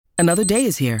Another day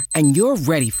is here, and you're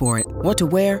ready for it. What to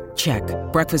wear? Check.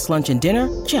 Breakfast, lunch, and dinner?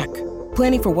 Check.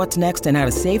 Planning for what's next and how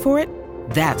to save for it?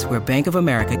 That's where Bank of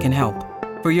America can help.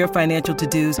 For your financial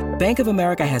to-dos, Bank of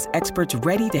America has experts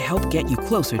ready to help get you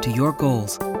closer to your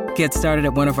goals. Get started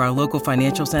at one of our local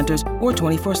financial centers or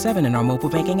 24/7 in our mobile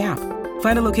banking app.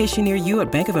 Find a location near you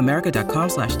at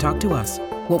bankofamerica.com/talktous.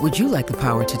 What would you like the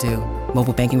power to do?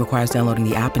 Mobile banking requires downloading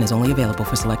the app and is only available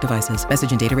for select devices.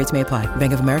 Message and data rates may apply.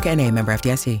 Bank of America N.A., member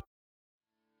FDIC.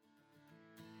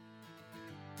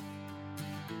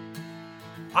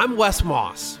 I'm Wes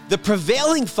Moss. The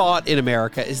prevailing thought in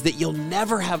America is that you'll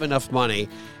never have enough money,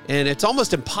 and it's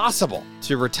almost impossible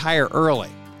to retire early.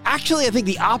 Actually, I think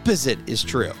the opposite is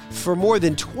true. For more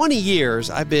than 20 years,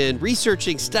 I've been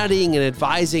researching, studying, and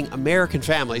advising American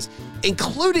families,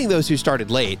 including those who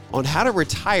started late, on how to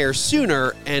retire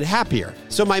sooner and happier.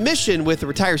 So my mission with the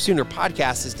Retire Sooner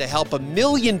podcast is to help 1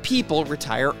 million people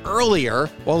retire earlier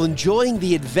while enjoying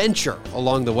the adventure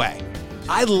along the way.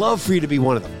 I'd love for you to be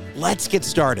one of them. Let's get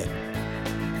started.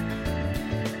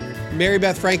 Mary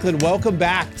Beth Franklin, welcome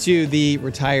back to the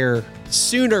Retire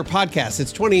Sooner podcast.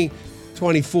 It's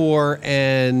 2024,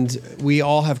 and we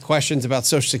all have questions about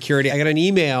Social Security. I got an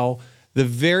email the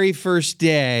very first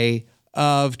day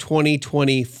of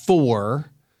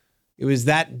 2024. It was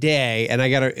that day, and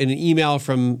I got an email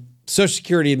from Social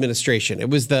Security Administration. It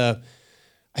was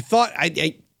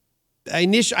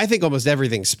I think almost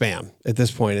everything's spam at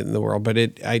this point in the world, but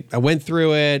I went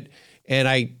through it, and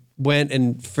I went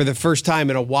and for the first time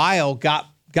in a while got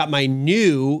my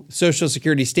new Social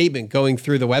Security statement, going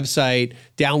through the website,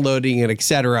 downloading it, et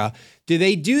cetera. Do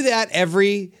they do that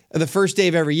the first day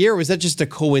of every year, or was that just a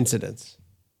coincidence?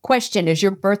 Question, is your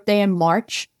birthday in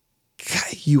March?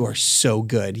 God, you are so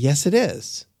good. Yes, it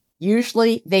is.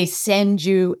 Usually they send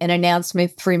you an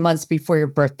announcement 3 months before your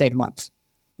birthday month.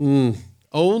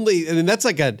 Only, I mean, that's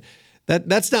not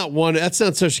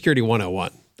Social Security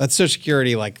 101. That's Social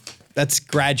Security, that's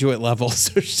graduate level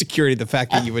Social Security, the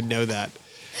fact that you would know that.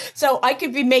 So I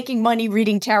could be making money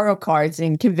reading tarot cards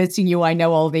and convincing you I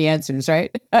know all the answers,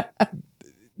 right?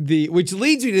 Which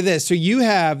leads me to this. So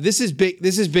this is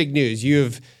big news.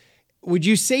 Would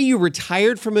you say you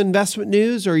retired from Investment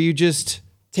News, or are you just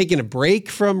taking a break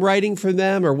from writing for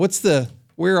them, or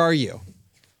where are you?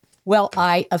 Well,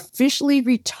 I officially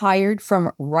retired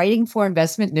from writing for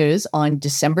Investment News on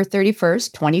December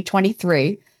 31st,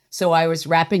 2023. So I was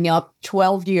wrapping up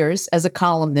 12 years as a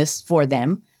columnist for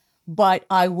them. But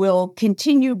I will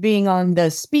continue being on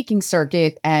the speaking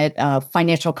circuit at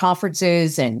financial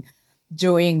conferences and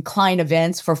doing client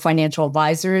events for financial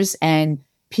advisors. And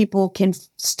people can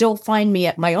still find me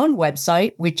at my own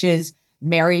website, which is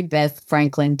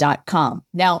marybethfranklin.com.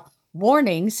 Now,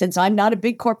 warning, since I'm not a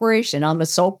big corporation, I'm a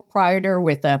sole proprietor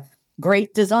with a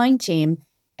great design team.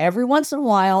 Every once in a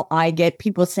while, I get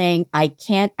people saying, I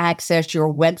can't access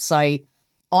your website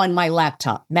on my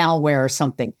laptop, malware or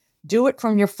something. Do it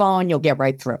from your phone, you'll get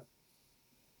right through.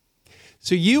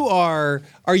 So are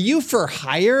you for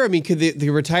hire? I mean, could the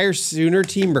Retire Sooner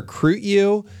team recruit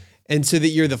you, and so that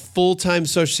you're the full-time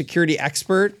Social Security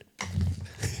expert?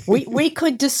 We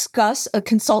could discuss a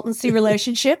consultancy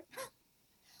relationship.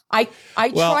 I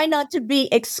try not to be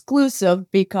exclusive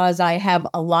because I have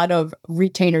a lot of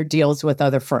retainer deals with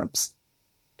other firms.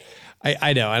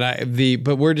 I know,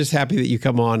 but we're just happy that you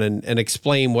come on and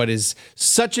explain what is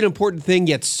such an important thing,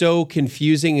 yet so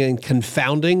confusing and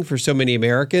confounding for so many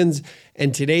Americans.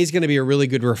 And today's going to be a really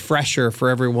good refresher for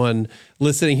everyone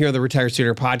listening here on the Retire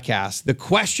Sooner podcast. The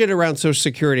question around Social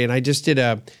Security, and I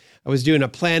was doing a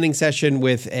planning session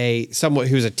with someone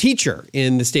who's a teacher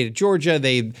in the state of Georgia.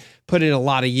 They put in a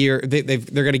lot of years. They're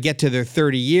going to get to their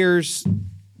 30 years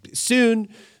soon.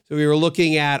 So we were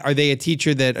looking at, are they a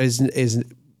teacher that is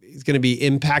going to be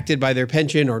impacted by their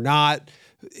pension or not?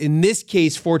 In this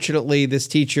case, fortunately, this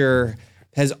teacher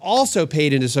has also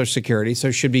paid into Social Security,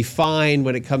 so should be fine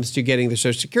when it comes to getting the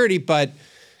Social Security, but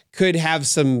could have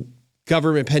some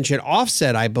government pension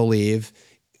offset, I believe,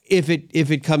 if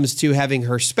it comes to having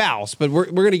her spouse. But we're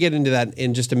going to get into that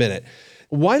in just a minute.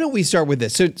 Why don't we start with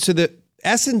this? So the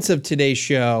essence of today's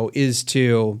show is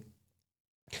to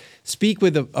speak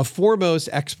with a foremost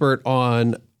expert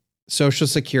on Social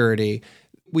Security.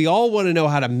 We all want to know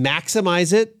how to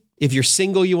maximize it. If you're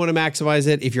single, you want to maximize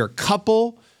it. If you're a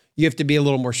couple, you have to be a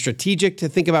little more strategic to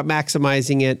think about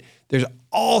maximizing it. There's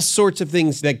all sorts of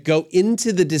things that go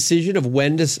into the decision of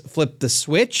when to flip the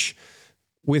switch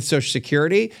with Social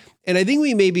Security. And I think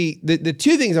the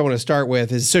two things I want to start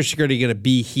with is Social Security going to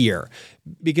be here?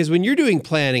 Because when you're doing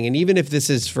planning, and even if this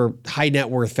is for high net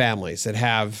worth families that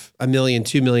have $1 million,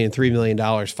 $2 million, $3 million,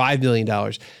 $5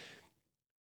 million,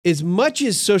 as much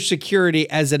as Social Security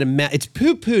as an amount, it's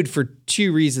poo-pooed for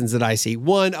two reasons that I see.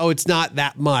 One, it's not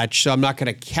that much, so I'm not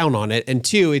going to count on it. And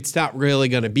two, it's not really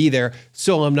going to be there,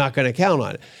 so I'm not going to count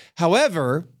on it.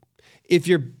 However, if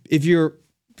you're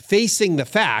facing the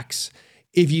facts,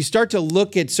 if you start to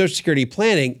look at Social Security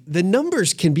planning, the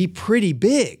numbers can be pretty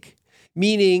big,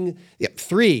 meaning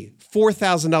 $3,000,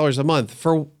 $4,000 a month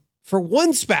for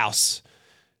one spouse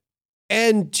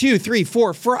and $2,000, $3,000,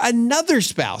 $4,000 for another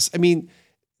spouse. I mean,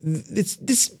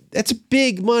 that's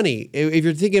big money. If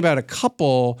you're thinking about a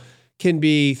couple, can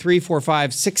be $3,000, $4,000,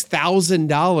 $5,000,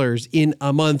 $6,000 in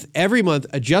a month, every month,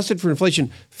 adjusted for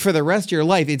inflation for the rest of your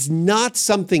life. It's not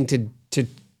something to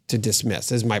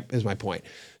dismiss. Is my point.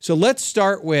 So let's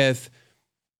start with,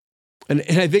 and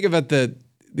I think about the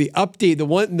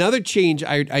update. Another change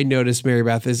I noticed, Mary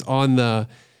Beth, is on the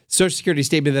Social Security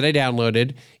statement that I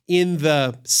downloaded in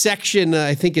the section.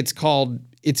 I think it's called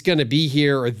 "It's going to be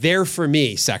here" or "There for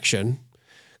Me" section.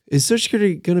 Is Social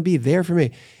Security going to be there for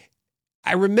me?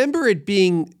 I remember it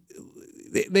being.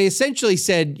 They essentially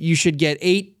said you should get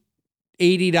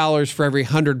 $80 for every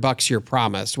 $100 you're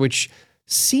promised, which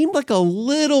seemed like a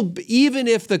little, even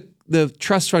if the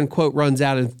trust fund quote runs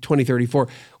out in 2034,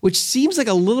 which seems like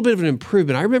a little bit of an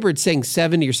improvement. I remember it saying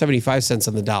 70 or 75 cents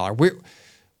on the dollar.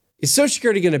 Is Social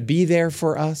Security going to be there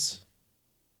for us?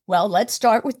 Well, let's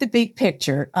start with the big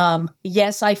picture.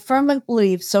 Yes, I firmly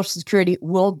believe Social Security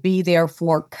will be there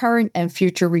for current and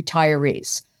future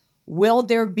retirees. Will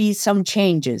there be some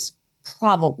changes?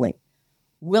 Probably.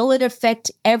 Will it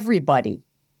affect everybody?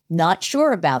 Not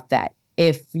sure about that.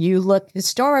 If you look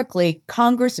historically,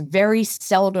 Congress very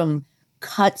seldom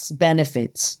cuts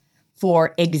benefits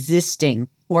for existing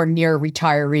or near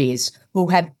retirees who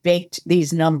have baked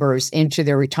these numbers into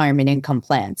their retirement income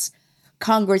plans.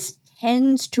 Congress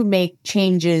tends to make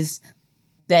changes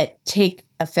that take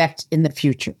effect in the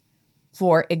future.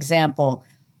 For example,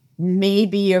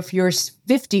 maybe if you're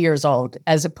 50 years old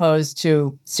as opposed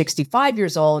to 65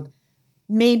 years old,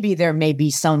 maybe there may be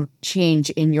some change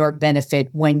in your benefit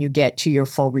when you get to your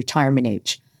full retirement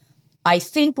age. I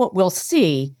think what we'll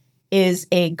see is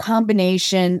a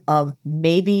combination of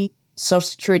maybe Social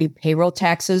Security payroll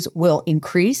taxes will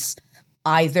increase,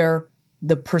 either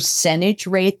the percentage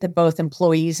rate that both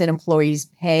employees and employees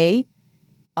pay,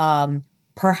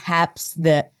 perhaps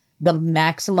the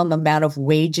maximum amount of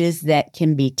wages that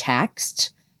can be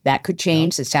taxed. That could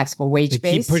change the taxable wage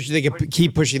base. They could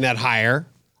keep pushing that higher.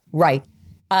 Right.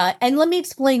 And let me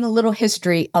explain a little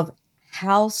history of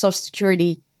how Social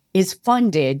Security is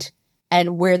funded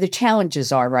and where the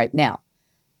challenges are right now.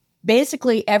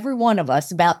 Basically, every one of us,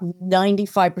 about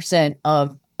 95%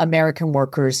 of American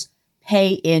workers,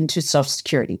 pay into Social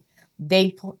Security.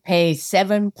 They pay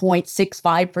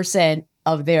 7.65%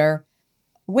 of their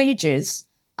wages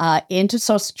into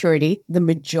Social Security. The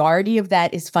majority of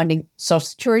that is funding Social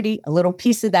Security. A little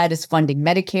piece of that is funding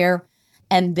Medicare.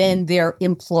 And then their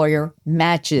employer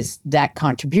matches that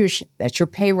contribution. That's your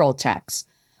payroll tax.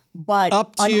 But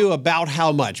up to about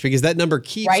how much? Because that number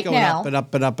keeps going up and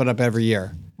up and up and up every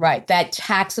year. Right. That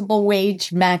taxable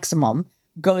wage maximum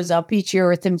goes up each year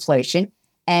with inflation.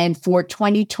 And for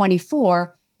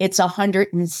 2024, it's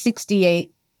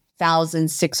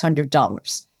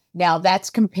 $168,600. Now, that's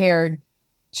compared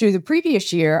to the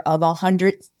previous year of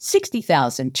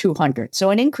 $160,200.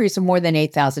 So an increase of more than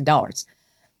 $8,000.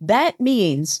 That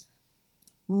means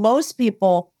most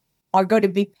people are going to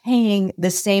be paying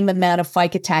the same amount of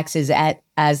FICA taxes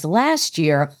as last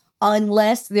year,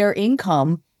 unless their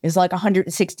income is like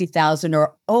 $160,000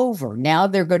 or over. Now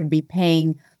they're going to be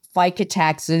paying FICA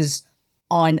taxes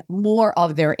on more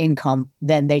of their income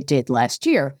than they did last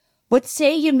year. But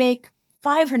say you make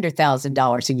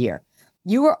 $500,000 a year,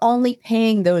 you are only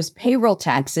paying those payroll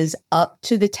taxes up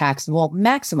to the taxable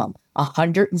maximum,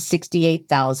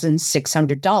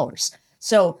 $168,600.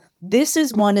 So this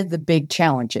is one of the big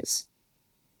challenges.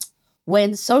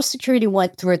 When Social Security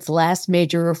went through its last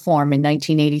major reform in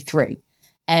 1983,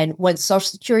 and when Social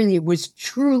Security was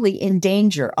truly in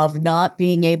danger of not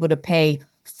being able to pay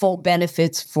full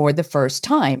benefits for the first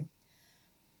time,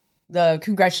 the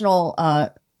congressional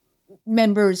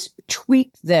members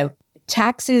tweaked the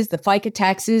taxes, the FICA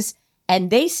taxes, and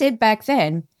they said back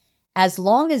then, as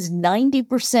long as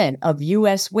 90% of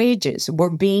U.S. wages were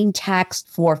being taxed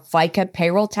for FICA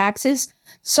payroll taxes,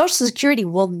 Social Security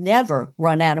will never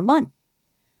run out of money.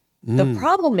 The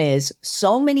problem is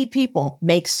so many people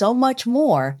make so much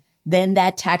more than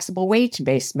that taxable wage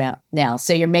base now.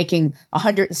 Say you're making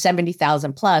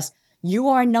 $170,000 plus, you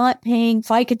are not paying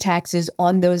FICA taxes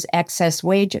on those excess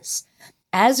wages.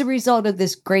 As a result of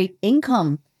this great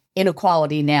income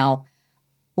inequality now,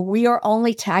 we are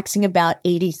only taxing about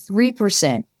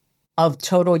 83% of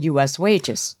total U.S.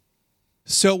 wages.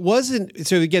 So it wasn't,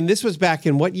 so again, this was back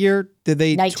in what year did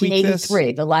they tweak this?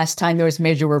 1983, the last time there was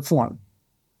major reform.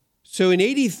 So in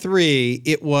 83,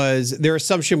 it was, their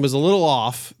assumption was a little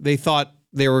off. They thought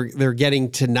they're getting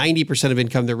to 90% of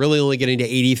income. They're really only getting to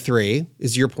 83,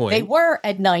 is your point. They were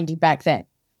at 90 back then.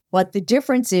 But the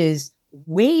difference is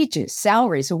wages,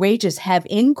 salaries, wages have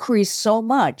increased so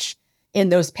much in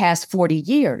those past 40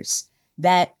 years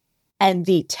and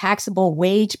the taxable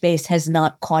wage base has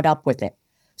not caught up with it.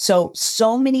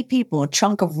 So many people, a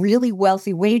chunk of really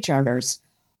wealthy wage earners,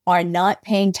 are not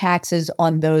paying taxes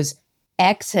on those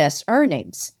excess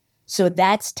earnings. So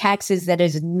that's taxes that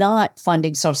is not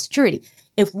funding Social Security.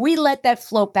 If we let that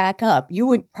float back up, you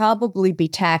would probably be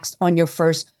taxed on your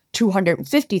first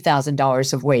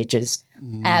 $250,000 of wages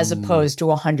as opposed to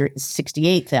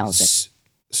 $168,000.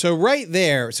 So right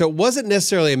there, so it wasn't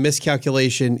necessarily a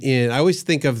miscalculation I always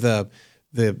think of the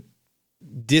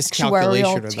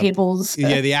discalculation actuarial tables.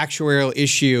 The actuarial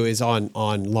issue is on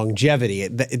longevity.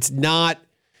 It's not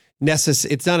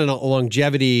necessary. It's not a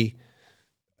longevity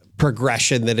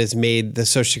progression that has made the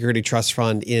Social Security Trust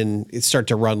Fund start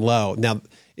to run low. Now,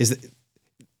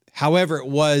 however, it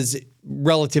was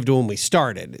relative to when we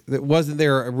started. Wasn't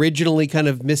there originally kind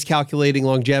of miscalculating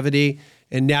longevity,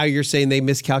 and now you're saying they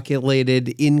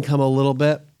miscalculated income a little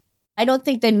bit? I don't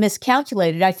think they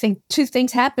miscalculated. I think two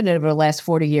things happened over the last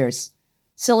 40 years.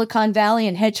 Silicon Valley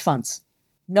and hedge funds.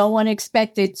 No one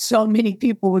expected so many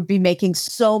people would be making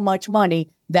so much money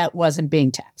that wasn't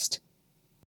being taxed.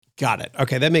 Got it.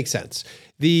 Okay, that makes sense.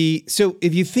 So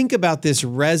if you think about this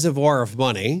reservoir of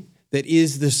money that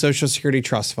is the Social Security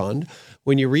Trust Fund,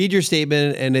 when you read your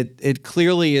statement, and it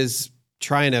clearly is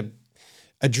trying to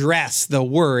address the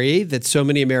worry that so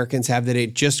many Americans have that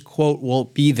it just, quote,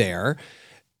 won't be there.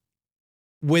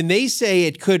 When they say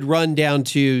it could run down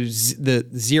to the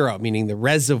zero, meaning the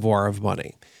reservoir of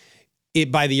money,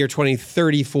 by the year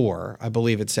 2034, I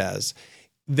believe it says,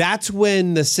 that's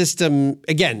when the system,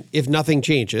 again, if nothing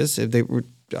changes, if they were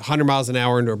 100 miles an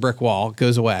hour into a brick wall, it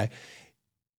goes away.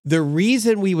 The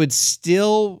reason we would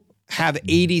still have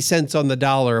 80 cents on the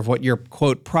dollar of what your,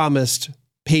 quote, promised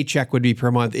paycheck would be per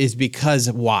month is because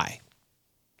of why?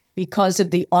 Because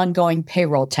of the ongoing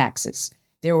payroll taxes.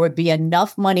 There would be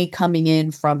enough money coming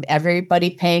in from everybody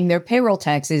paying their payroll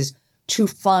taxes to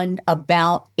fund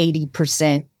about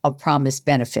 80% of promised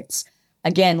benefits.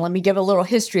 Again, let me give a little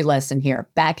history lesson here.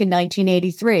 Back in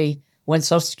 1983, when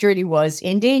Social Security was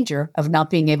in danger of not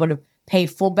being able to pay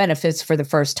full benefits for the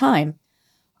first time,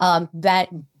 that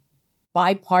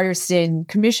bipartisan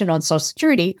commission on Social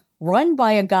Security, run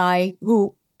by a guy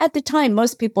who, at the time,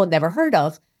 most people had never heard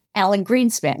of, Alan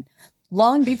Greenspan.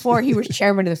 Long before he was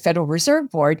chairman of the Federal Reserve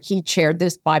Board, he chaired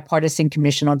this bipartisan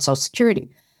commission on Social Security.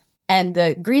 And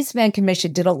the Greenspan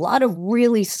Commission did a lot of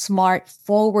really smart,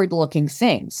 forward-looking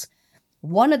things.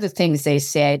 One of the things they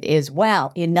said is,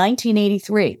 wow, in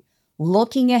 1983,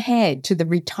 looking ahead to the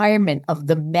retirement of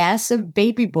the massive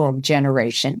baby boom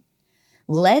generation,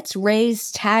 let's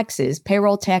raise taxes,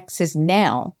 payroll taxes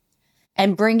now,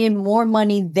 and bring in more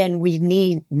money than we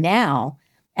need now,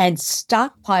 and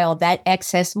stockpile that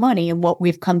excess money in what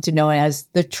we've come to know as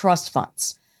the trust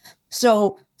funds.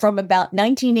 So from about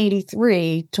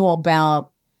 1983 to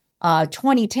about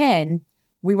 2010,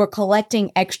 we were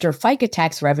collecting extra FICA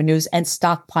tax revenues and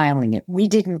stockpiling it. We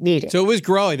didn't need it. So it was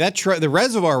growing. The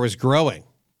reservoir was growing.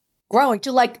 Growing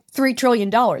to like $3 trillion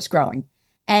growing.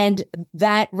 And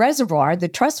that reservoir, the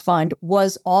trust fund,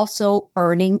 was also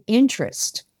earning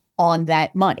interest on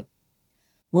that money.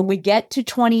 When we get to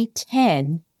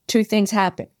 2010, two things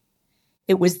happen.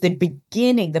 It was the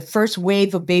beginning, the first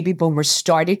wave of baby boomers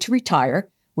started to retire,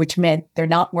 which meant they're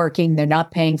not working, they're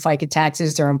not paying FICA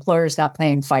taxes, their employers not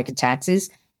paying FICA taxes,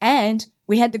 and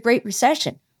we had the Great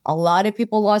Recession. A lot of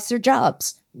people lost their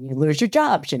jobs. You lose your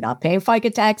jobs, you're not paying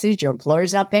FICA taxes, your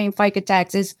employer's not paying FICA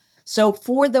taxes. So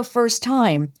for the first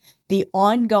time, the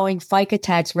ongoing FICA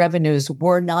tax revenues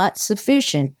were not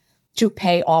sufficient to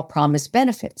pay all promised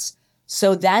benefits.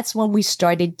 So that's when we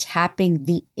started tapping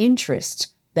the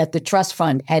interest that the trust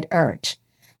fund had earned.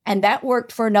 And that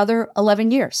worked for another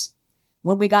 11 years.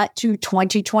 When we got to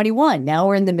 2021, now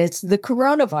we're in the midst of the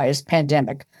coronavirus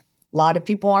pandemic. A lot of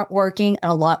people aren't working,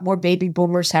 and a lot more baby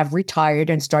boomers have retired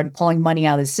and started pulling money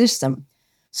out of the system.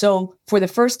 So for the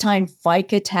first time,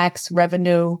 FICA tax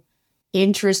revenue,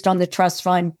 interest on the trust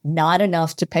fund, not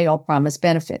enough to pay all promised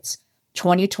benefits.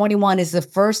 2021 is the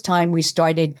first time we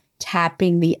started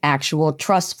tapping the actual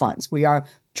trust funds. We are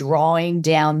drawing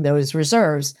down those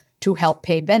reserves to help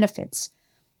pay benefits.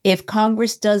 If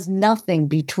Congress does nothing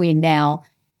between now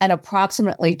and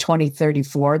approximately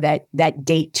 2034, that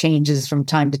date changes from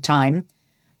time to time,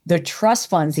 the trust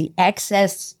funds, the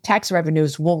excess tax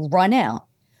revenues will run out,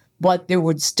 but there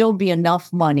would still be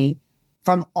enough money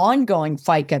from ongoing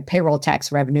FICA payroll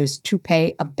tax revenues to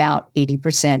pay about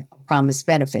 80% of promised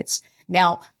benefits.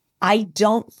 Now, I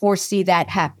don't foresee that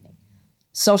happening.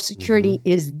 Social Security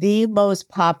is the most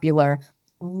popular,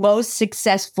 most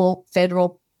successful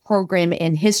federal program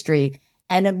in history,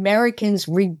 and Americans,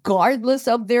 regardless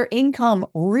of their income,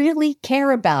 really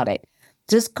care about it.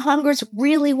 Does Congress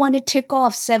really want to tick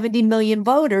off 70 million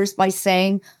voters by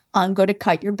saying, I'm going to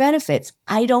cut your benefits?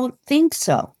 I don't think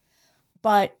so.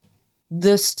 But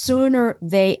the sooner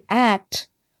they act,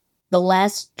 the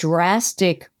less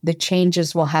drastic the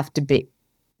changes will have to be.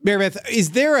 Mary Beth,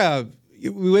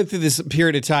 we went through this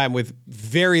period of time with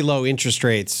very low interest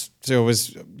rates. So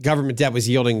government debt was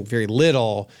yielding very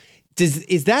little.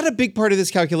 Is that a big part of this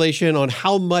calculation on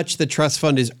how much the trust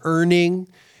fund is earning?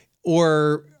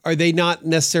 Or are they not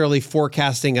necessarily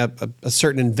forecasting a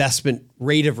certain investment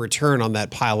rate of return on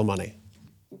that pile of money?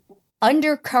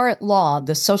 Under current law,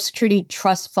 the Social Security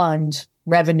Trust Fund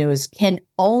revenues can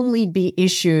only be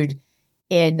issued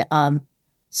in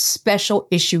special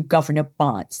issue government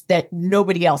bonds that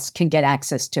nobody else can get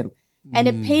access to. And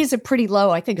it pays a pretty low,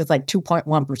 I think it's like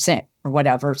 2.1% or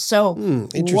whatever. So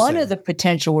one of the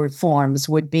potential reforms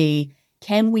would be,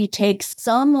 can we take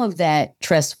some of that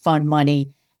trust fund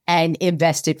money and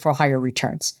invest it for higher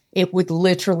returns? It would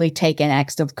literally take an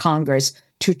act of Congress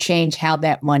to change how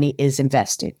that money is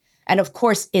invested. And of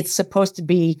course, it's supposed to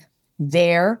be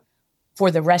there for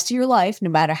the rest of your life, no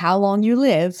matter how long you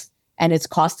live, and it's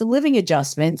cost of living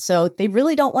adjustment. So they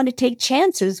really don't want to take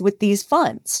chances with these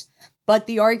funds. But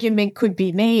the argument could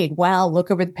be made, wow,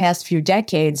 look over the past few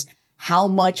decades, how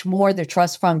much more the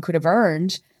trust fund could have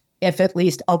earned if at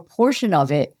least a portion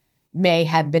of it may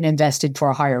have been invested for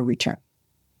a higher return.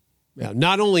 Yeah,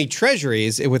 not only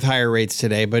treasuries with higher rates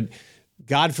today, but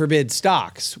God forbid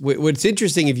stocks. What's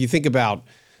interesting, if you think about,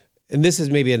 and this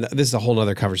is a whole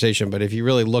nother conversation, but if you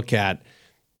really look at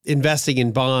investing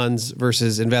in bonds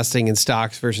versus investing in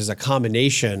stocks versus a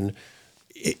combination,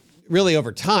 really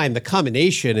over time, the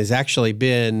combination has actually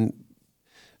been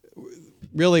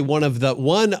really one of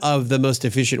the most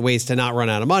efficient ways to not run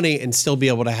out of money and still be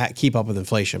able to keep up with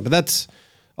inflation. But that's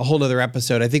a whole nother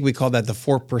episode. I think we call that the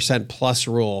 4% plus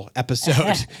rule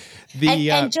episode.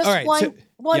 And just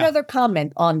one other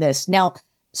comment on this. Now,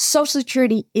 Social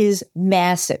Security is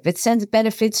massive. It sends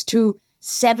benefits to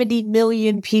 70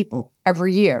 million people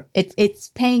every year. It's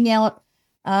paying out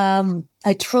 $1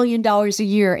 trillion a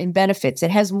year in benefits.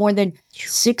 It has more than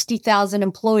 60,000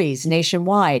 employees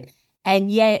nationwide.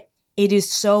 And yet it is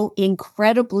so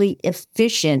incredibly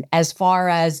efficient as far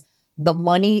as the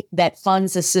money that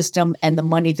funds the system and the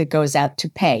money that goes out to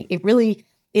pay.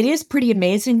 It is pretty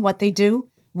amazing what they do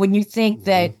when you think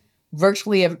that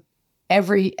virtually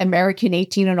every American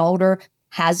 18 and older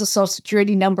has a Social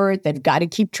Security number. They've got to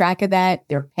keep track of that.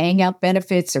 They're paying out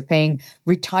benefits. They're paying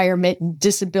retirement and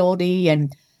disability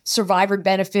and survivor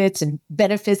benefits and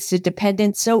benefits to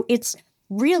dependents. So it's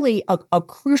really a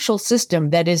crucial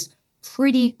system that is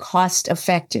pretty cost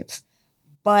effective.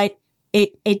 But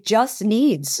it just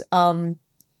needs,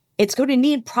 it's going to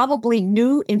need probably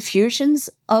new infusions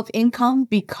of income,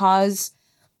 because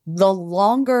the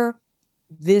longer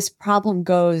this problem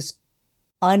goes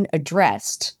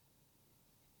unaddressed,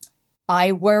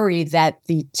 I worry that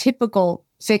the typical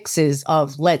fixes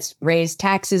of let's raise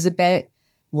taxes a bit,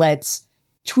 let's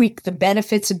tweak the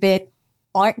benefits a bit,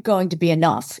 aren't going to be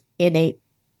enough in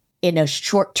a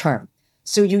short term.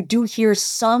 So you do hear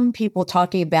some people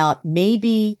talking about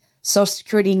maybe Social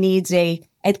Security needs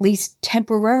at least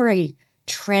temporary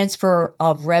transfer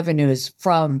of revenues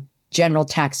from general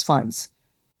tax funds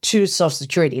to Social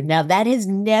Security. Now, that has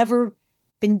never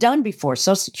been done before.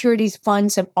 Social Security's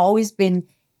funds have always been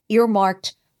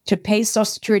earmarked to pay Social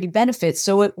Security benefits,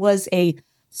 so it was a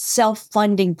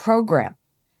self-funding program.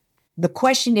 The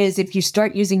question is, if you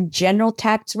start using general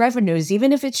tax revenues,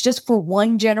 even if it's just for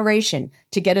one generation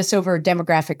to get us over a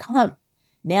demographic hump,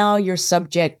 now you're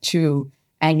subject to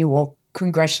annual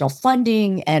congressional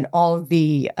funding and all of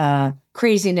the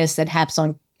craziness that happens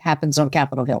on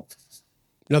Capitol Hill.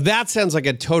 Now, that sounds like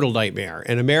a total nightmare.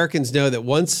 And Americans know that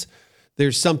once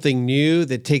there's something new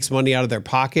that takes money out of their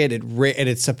pocket and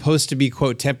it's supposed to be,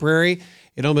 quote, temporary,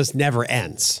 it almost never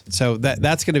ends. So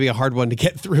that's going to be a hard one to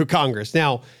get through Congress.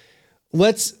 Now,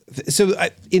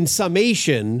 in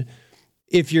summation,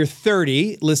 if you're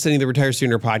 30 listening to the Retire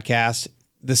Sooner podcast,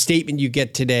 the statement you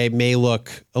get today may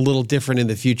look a little different in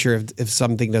the future if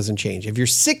something doesn't change. If you're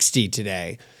 60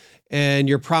 today and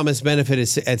your promised benefit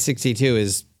is at 62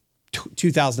 is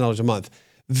 $2,000 a month,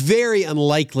 very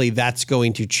unlikely that's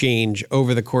going to change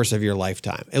over the course of your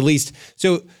lifetime. At least,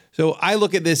 so I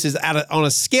look at this as on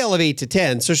a scale of 8 to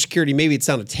 10. Social Security, maybe it's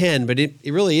not a 10, but it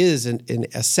really is in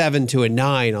a 7 to a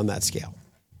 9 on that scale.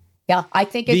 Yeah, I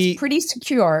think it's pretty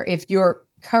secure if you're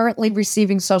currently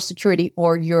receiving Social Security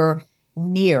or you're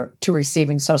near to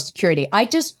receiving Social Security. I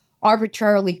just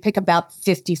arbitrarily pick about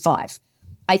 55.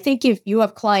 I think if you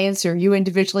have clients or you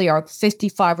individually are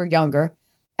 55 or younger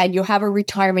and you have a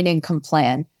retirement income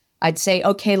plan, I'd say,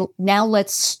 okay, now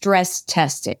let's stress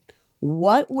test it.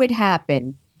 What would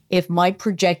happen if my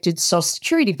projected Social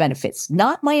Security benefits,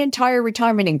 not my entire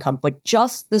retirement income, but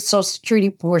just the Social Security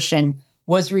portion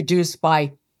was reduced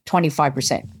by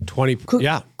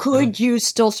 25%? Could you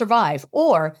still survive?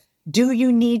 Or do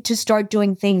you need to start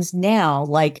doing things now,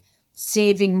 like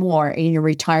saving more in your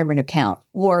retirement account,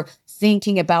 or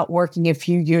thinking about working a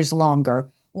few years longer,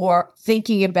 or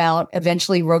thinking about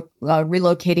eventually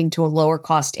relocating to a lower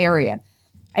cost area?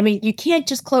 I mean, you can't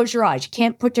just close your eyes. You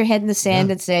can't put your head in the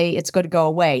sand and say it's going to go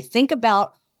away. Think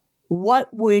about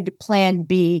what would plan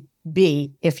B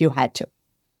be if you had to.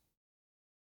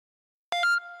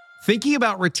 Thinking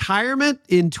about retirement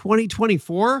in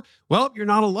 2024? Well, you're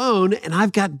not alone, and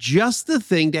I've got just the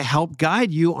thing to help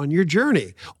guide you on your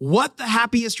journey. What the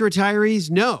happiest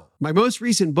retirees know. My most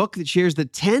recent book that shares the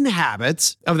 10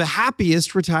 habits of the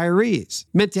happiest retirees,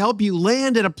 meant to help you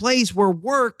land at a place where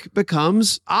work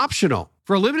becomes optional.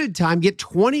 For a limited time, get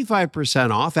 25%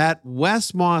 off at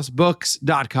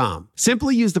wesmossbooks.com.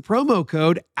 Simply use the promo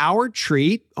code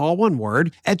OURTREAT, all one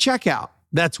word, at checkout.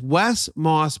 That's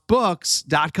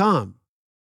wesmossbooks.com.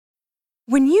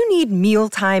 When you need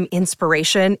mealtime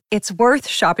inspiration, it's worth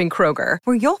shopping Kroger,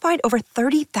 where you'll find over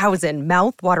 30,000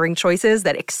 mouth-watering choices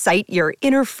that excite your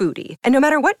inner foodie. And no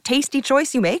matter what tasty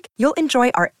choice you make, you'll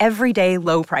enjoy our everyday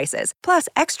low prices, plus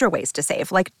extra ways to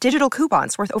save, like digital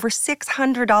coupons worth over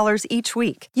 $600 each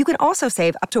week. You can also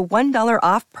save up to $1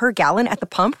 off per gallon at the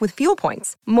pump with fuel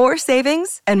points. More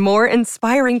savings and more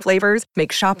inspiring flavors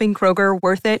make shopping Kroger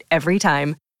worth it every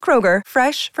time. Kroger,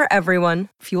 fresh for everyone.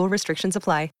 Fuel restrictions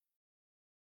apply.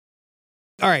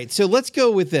 All right, so let's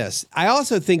go with this. I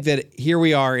also think that here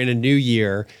we are in a new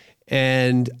year,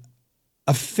 and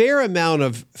a fair amount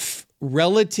of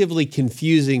relatively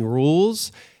confusing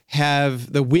rules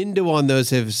have, the window on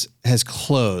those has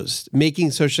closed,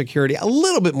 making Social Security a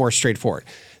little bit more straightforward.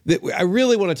 I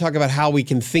really want to talk about how we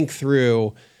can think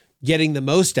through getting the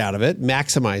most out of it,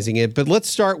 maximizing it. But let's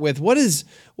start with what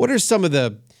are some of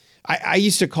the, I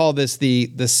used to call this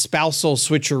the spousal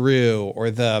switcheroo,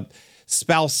 or the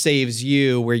spouse saves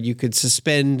you, where you could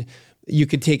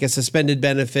take a suspended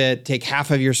benefit, take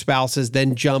half of your spouse's,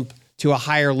 then jump to a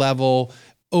higher level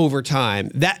over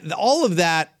time. All of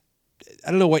that,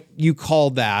 I don't know what you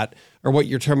called that or what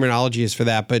your terminology is for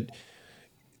that, but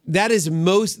that's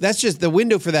just the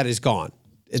window for that is gone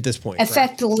at this point.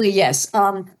 Effectively, right? Yes.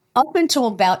 Up until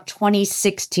about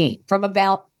 2016, from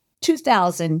about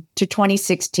 2000 to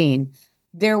 2016,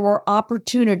 there were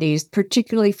opportunities,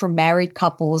 particularly for married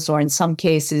couples, or in some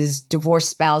cases, divorced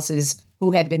spouses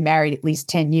who had been married at least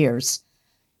 10 years,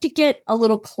 to get a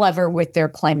little clever with their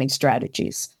claiming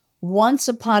strategies. Once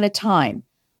upon a time,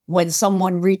 when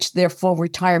someone reached their full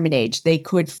retirement age, they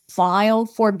could file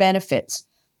for benefits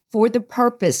for the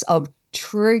purpose of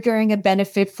triggering a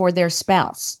benefit for their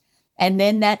spouse. And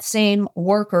then that same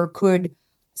worker could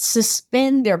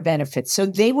suspend their benefits. So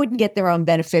they wouldn't get their own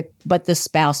benefit, but the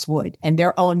spouse would, and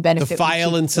their own benefit. The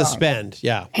file and suspend.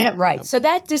 Yeah. Right. Yep. So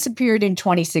that disappeared in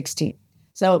 2016.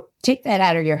 So take that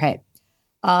out of your head.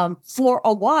 For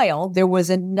a while, there was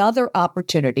another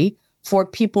opportunity for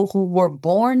people who were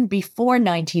born before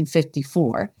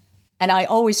 1954. And I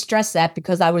always stress that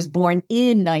because I was born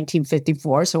in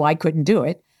 1954, so I couldn't do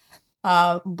it.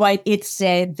 But it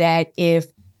said that if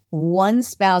one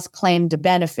spouse claimed a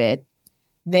benefit,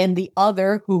 then the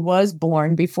other, who was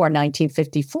born before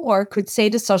 1954, could say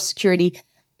to Social Security,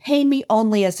 pay me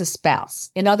only as a spouse.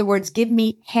 In other words, give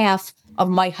me half of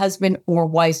my husband or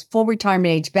wife's full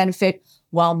retirement age benefit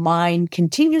while mine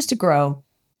continues to grow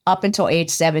up until age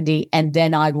 70, and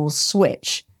then I will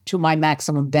switch to my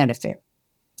maximum benefit.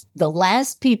 The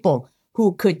last people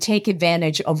who could take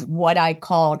advantage of what I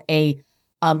called a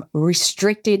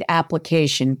restricted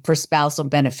application for spousal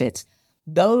benefits,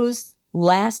 those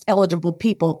last eligible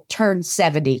people turned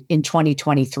 70 in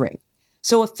 2023.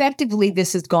 So effectively,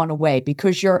 this has gone away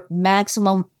because your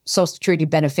maximum Social Security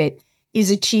benefit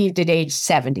is achieved at age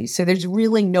 70. So there's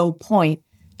really no point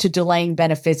to delaying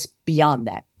benefits beyond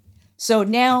that. So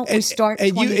now we start.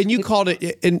 And you called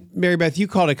it, and Mary Beth, you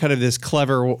called it kind of this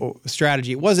clever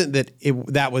strategy. It wasn't that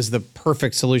that was the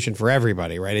perfect solution for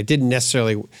everybody, right? It didn't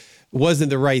necessarily wasn't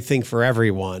the right thing for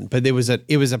everyone, but it was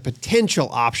a potential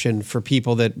option for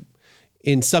people that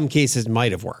in some cases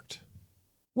might have worked.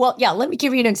 Well, yeah, let me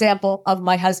give you an example of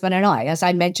my husband and I. As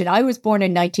I mentioned, I was born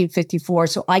in 1954,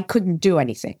 so I couldn't do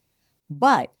anything.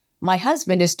 But my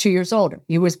husband is 2 years older.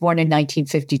 He was born in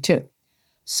 1952.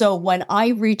 So when I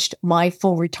reached my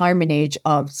full retirement age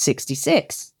of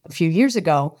 66 a few years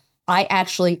ago, I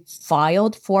actually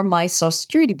filed for my Social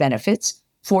Security benefits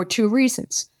for two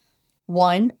reasons.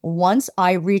 One, once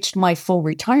I reached my full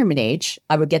retirement age,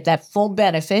 I would get that full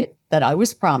benefit that I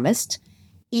was promised,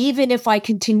 even if I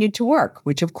continued to work,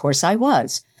 which of course I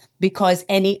was, because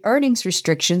any earnings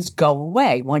restrictions go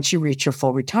away once you reach your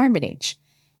full retirement age.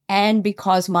 And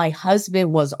because my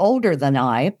husband was older than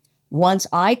I, once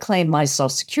I claimed my Social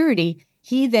Security,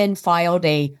 he then filed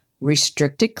a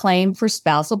restricted claim for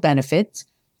spousal benefits,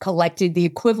 collected the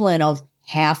equivalent of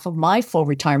half of my full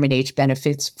retirement age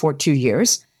benefits for 2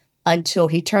 years until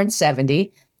he turned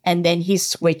 70, and then he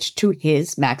switched to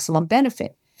his maximum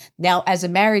benefit. Now, as a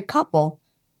married couple,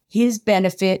 his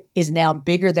benefit is now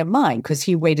bigger than mine because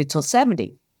he waited till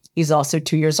 70. He's also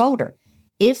 2 years older.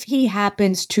 If he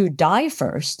happens to die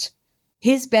first,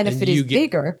 his benefit is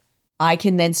bigger. I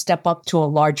can then step up to a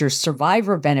larger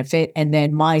survivor benefit, and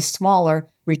then my smaller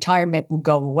retirement will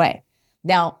go away.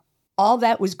 Now, all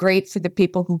that was great for the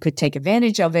people who could take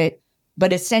advantage of it,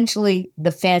 but essentially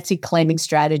the fancy claiming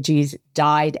strategies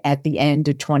died at the end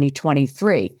of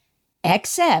 2023,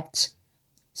 except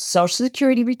Social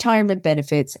Security retirement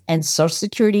benefits and Social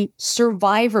Security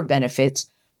survivor benefits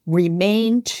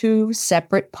remain two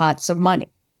separate pots of money.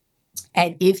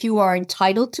 And if you are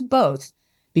entitled to both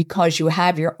because you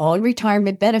have your own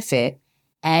retirement benefit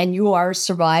and you are a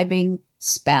surviving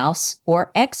spouse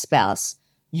or ex-spouse,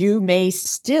 you may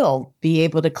still be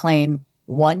able to claim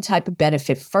one type of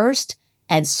benefit first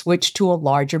and switch to a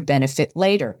larger benefit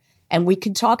later. And we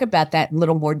can talk about that in a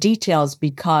little more details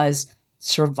because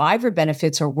survivor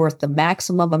benefits are worth the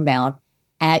maximum amount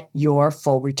at your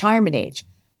full retirement age.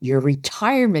 Your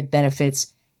retirement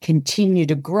benefits continue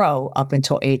to grow up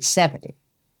until age 70.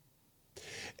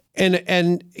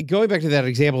 And going back to that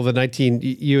example,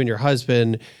 you and your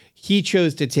husband, he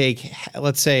chose to take,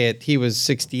 let's say he was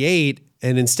 68,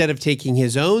 and instead of taking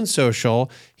his own social,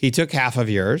 he took half of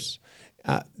yours.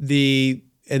 And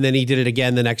then he did it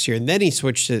again the next year, and then he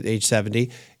switched to age 70.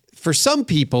 For some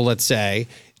people, let's say,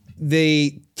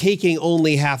 they taking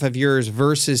only half of yours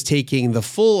versus taking the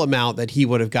full amount that he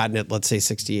would have gotten at, let's say,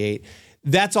 68.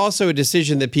 That's also a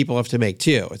decision that people have to make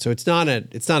too. So it's not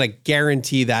a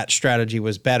guarantee that strategy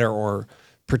was better, or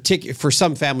for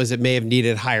some families it may have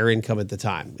needed higher income at the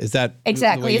time. Is that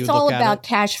exactly? It's all about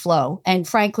cash flow, and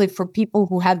frankly, for people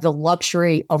who have the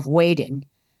luxury of waiting,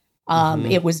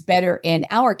 it was better in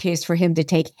our case for him to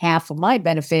take half of my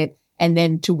benefit and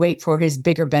then to wait for his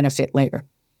bigger benefit later.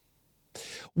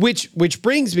 Which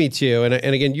brings me to, and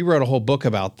again, you wrote a whole book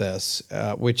about this,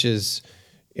 which is,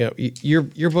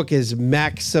 your book is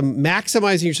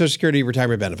maximizing your Social Security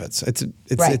retirement benefits. It's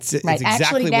right. Exactly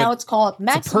actually now it's called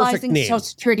Maximizing Social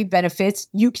Security Benefits.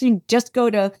 You can just go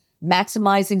to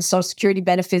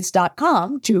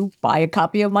maximizingsocialsecuritybenefits.com to buy a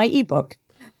copy of my ebook.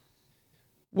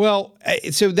 Well,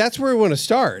 so that's where we want to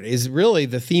start, is really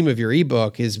the theme of your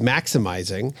ebook is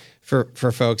maximizing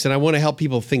for folks. And I want to help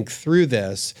people think through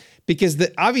this because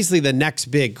obviously the next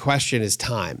big question is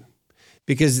time.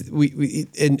 Because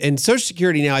and Social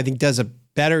Security now, I think, does a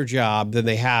better job than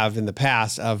they have in the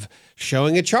past of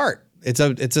showing a chart. It's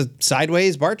a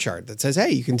sideways bar chart that says,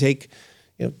 hey, you can take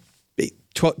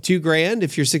 $2,000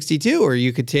 if you're 62, or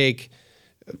you could take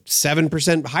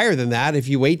 7% higher than that if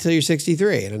you wait till you're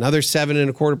 63, and another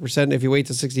 7.25% if you wait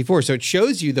till 64. So it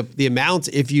shows you the amounts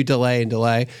if you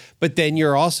delay, but then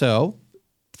you're also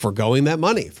foregoing that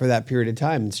money for that period of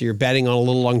time. And so you're betting on a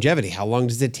little longevity. How long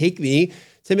does it take me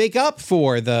to make up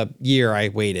for the year I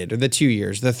waited, or the 2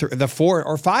 years, the 4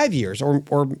 or 5 years, or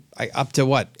up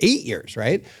to 8 years,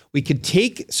 right? We could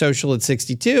take social at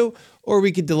 62, or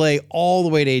we could delay all the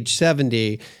way to age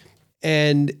 70.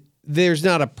 And there's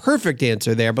not a perfect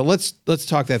answer there, but let's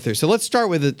talk that through. So let's start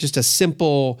with just a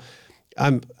simple,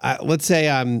 let's say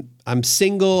I'm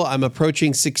single, I'm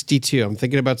approaching 62. I'm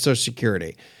thinking about Social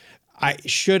Security.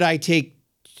 Should I take,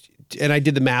 and I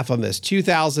did the math on this,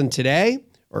 $2,000 today,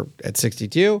 or at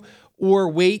 62, or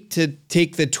wait to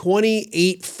take the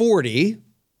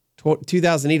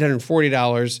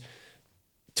 $2,840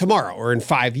 tomorrow, or in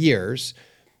 5 years,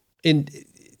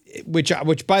 which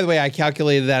by the way, I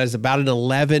calculated that as about an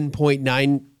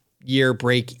 11.9 year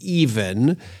break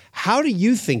even. How do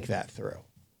you think that through?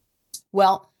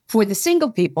 Well, for the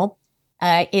single people,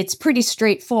 it's pretty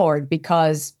straightforward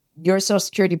because your Social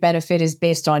Security benefit is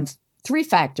based on three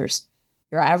factors: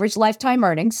 your average lifetime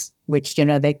earnings, which,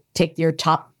 they take your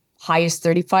top highest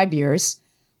 35 years,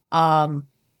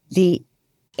 the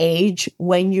age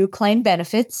when you claim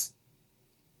benefits,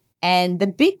 and the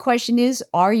big question is,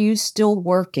 are you still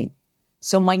working?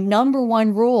 So my number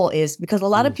one rule is, because a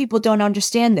lot of people don't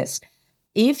understand this,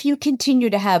 if you continue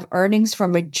to have earnings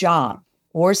from a job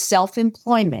or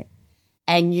self-employment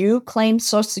and you claim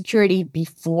Social Security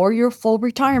before your full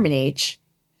retirement age,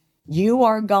 you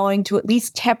are going to at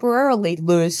least temporarily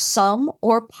lose some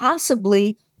or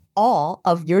possibly all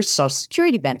of your Social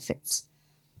Security benefits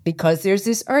because there's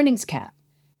this earnings cap.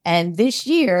 And this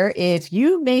year, if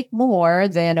you make more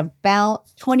than about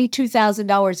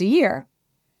 $22,000 a year,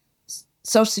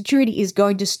 Social Security is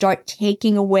going to start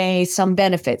taking away some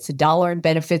benefits, $1 in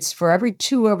benefits for every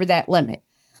two over that limit.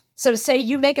 So to say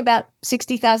you make about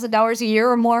 $60,000 a year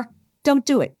or more, don't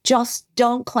do it. Just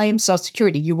don't claim Social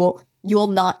Security. You will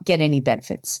not get any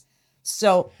benefits.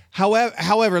 So,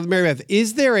 however, Mary Beth,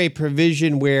 is there a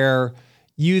provision where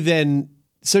you then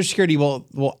Social Security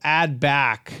will add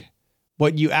back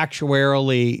what you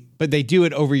actuarially, but they do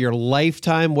it over your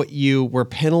lifetime, what you were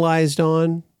penalized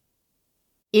on?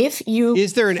 Is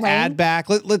there an add back?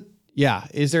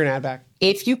 Is there an add back?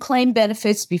 If you claim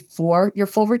benefits before your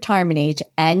full retirement age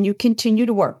and you continue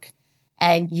to work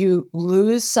and you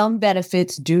lose some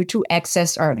benefits due to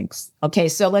excess earnings. Okay,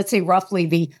 so let's say roughly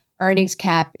the earnings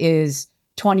cap is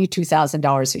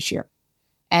 $22,000 this year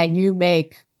and you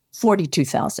make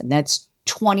 $42,000. That's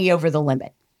 20 over the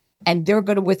limit. And they're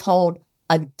going to withhold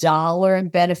 $1 in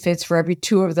benefits for every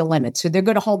two over the limit. So they're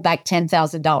going to hold back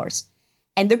 $10,000.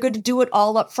 And they're going to do it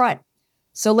all up front.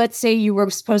 So let's say you were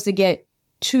supposed to get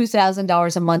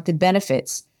 $2,000 a month in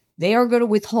benefits. They are going to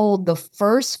withhold the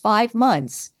first 5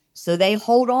 months. So they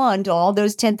hold on to all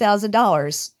those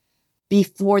 $10,000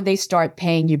 before they start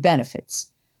paying you benefits.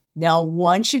 Now,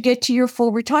 once you get to your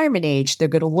full retirement age, they're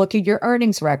going to look at your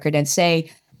earnings record and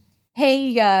say,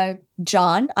 hey,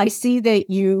 John, I see that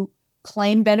you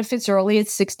claimed benefits early at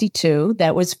 62.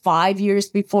 That was 5 years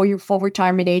before your full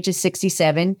retirement age is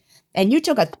 67. And you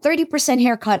took a 30%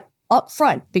 haircut up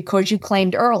front because you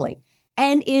claimed early.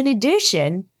 And in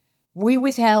addition, we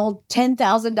withheld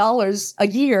 $10,000 a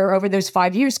year over those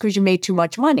 5 years because you made too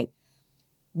much money.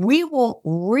 We will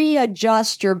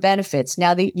readjust your benefits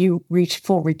now that you reach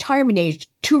full retirement age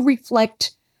to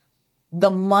reflect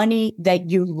the money that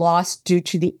you lost due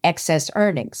to the excess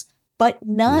earnings, but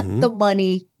not the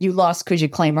money you lost because you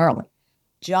claim early.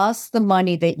 Just the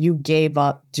money that you gave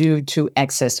up due to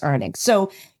excess earnings.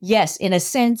 So yes, in a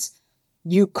sense,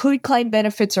 you could claim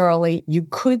benefits early. You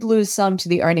could lose some to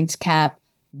the earnings cap.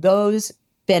 Those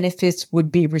benefits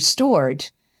would be restored.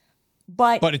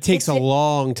 But it takes a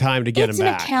long time to get them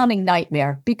back. It's an accounting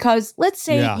nightmare because let's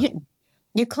say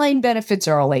you claim benefits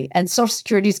early and Social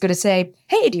Security is going to say,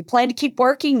 hey, do you plan to keep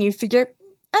working? You figure,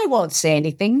 I won't say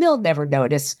anything. They'll never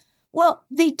notice. Well,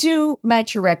 they do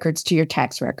match your records to your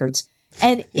tax records.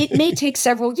 And it may take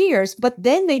several years, but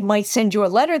then they might send you a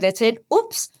letter that said,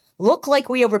 oops, look like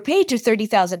we overpaid you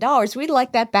 $30,000. We'd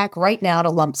like that back right now to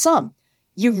lump sum.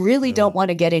 You really don't want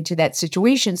to get into that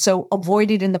situation, so avoid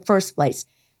it in the first place.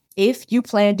 If you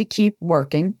plan to keep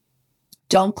working,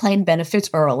 don't claim benefits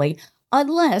early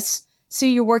unless, say,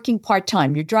 you're working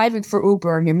part-time. You're driving for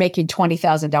Uber and you're making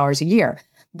 $20,000 a year.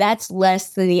 That's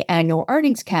less than the annual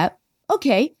earnings cap.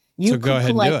 Okay. So go ahead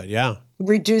and do it, yeah.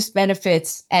 Reduce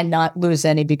benefits and not lose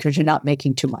any because you're not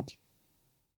making too much.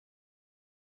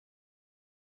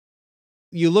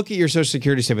 You look at your Social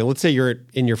Security statement. Let's say you're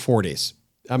in your 40s.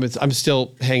 I'm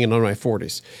still hanging on my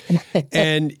 40s.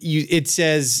 And it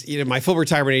says, my full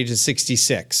retirement age is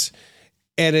 66.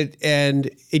 And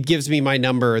it gives me my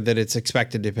number that it's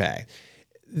expected to pay.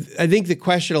 I think the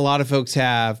question a lot of folks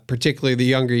have, particularly the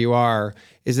younger you are,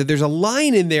 is that there's a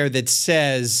line in there that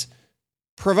says,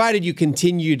 provided you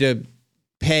continue to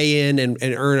pay in and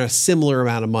earn a similar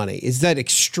amount of money. Is that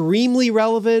extremely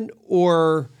relevant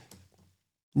or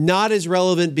not as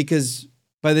relevant? Because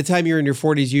by the time you're in your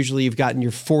 40s, usually you've gotten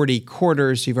your 40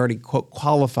 quarters, so you've already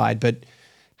qualified. But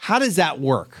how does that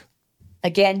work?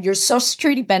 Again, your Social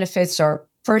Security benefits are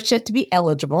first yet to be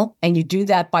eligible, and you do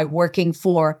that by working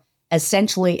for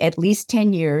essentially at least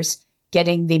 10 years,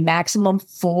 getting the maximum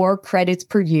 4 credits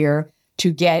per year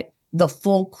to get the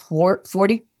full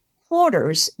 40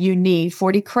 quarters you need,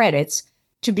 40 credits,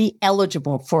 to be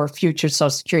eligible for a future Social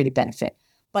Security benefit.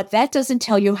 But that doesn't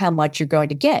tell you how much you're going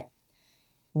to get.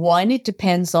 One, it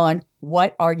depends on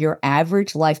what are your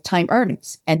average lifetime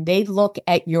earnings. And they look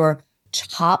at your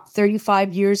top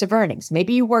 35 years of earnings.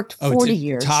 Maybe you worked 40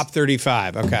 years. Top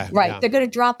 35, okay. Right. Yeah. They're going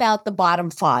to drop out the bottom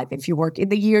 5. If you worked in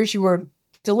the years you were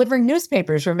delivering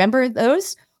newspapers, remember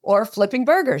those? or flipping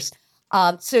burgers.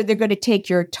 So they're going to take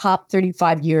your top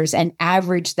 35 years and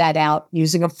average that out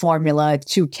using a formula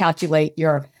to calculate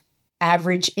your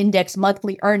average index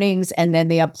monthly earnings, and then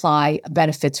they apply a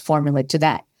benefits formula to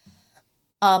that.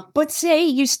 But say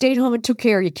you stayed home and took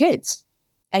care of your kids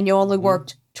and you only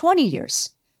worked 20 years.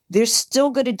 They're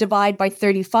still going to divide by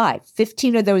 35.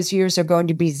 15 of those years are going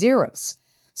to be zeros.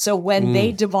 So when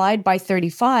they divide by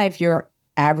 35, your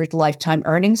average lifetime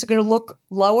earnings are going to look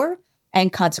lower,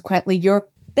 and consequently your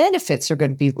benefits are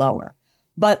going to be lower.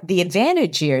 But the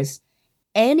advantage is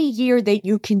any year that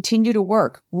you continue to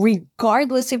work,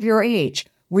 regardless of your age,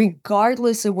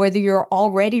 regardless of whether you're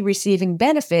already receiving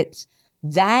benefits,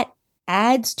 that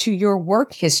adds to your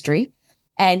work history.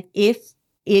 And if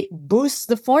it boosts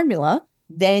the formula,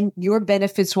 then your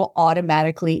benefits will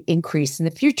automatically increase in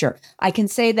the future. I can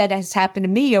say that has happened to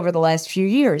me over the last few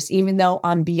years, even though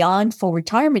I'm beyond full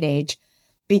retirement age,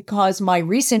 because my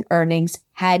recent earnings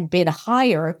had been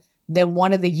higher than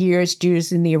one of the years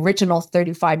used in the original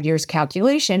 35 years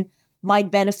calculation. My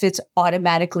benefits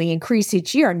automatically increase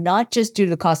each year, not just due to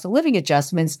the cost of living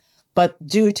adjustments, but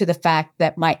due to the fact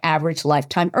that my average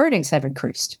lifetime earnings have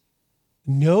increased.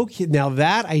 No kid. Now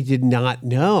that I did not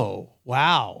know.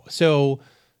 Wow. So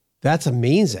that's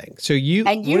amazing. So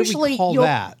what do we call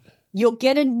that? You'll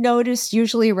get a notice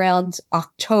usually around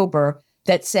October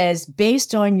that says,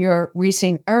 based on your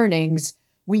recent earnings,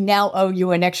 we now owe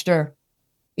you an extra,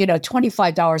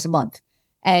 $25 a month.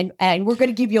 And we're going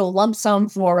to give you a lump sum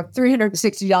for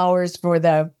 $360 for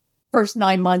the first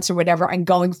 9 months or whatever. And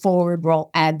going forward,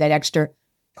 we'll add that extra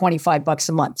 $25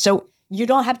 a month. So you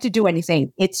don't have to do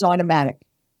anything. It's automatic.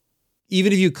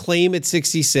 Even if you claim at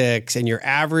 66 and your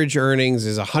average earnings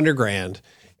is $100,000,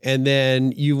 and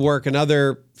then you work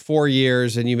another 4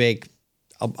 years and you make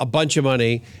a bunch of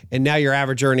money, and now your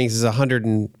average earnings is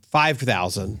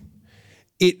 $105,000,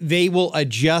 they will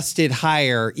adjust it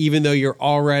higher, even though you've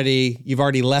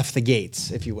already left the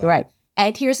gates, if you will. Right.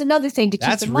 And here's another thing to keep in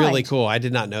mind. That's really cool. I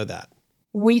did not know that.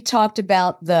 We talked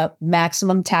about the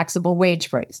maximum taxable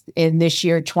wage rate. In this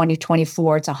year,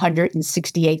 2024, it's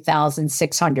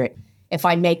 $168,600. If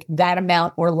I make that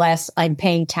amount or less, I'm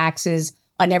paying taxes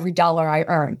on every dollar I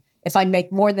earn. If I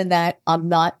make more than that, I'm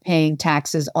not paying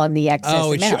taxes on the excess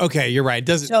amount. Okay, you're right.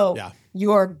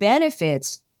 Your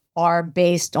benefits are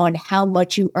based on how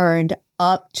much you earned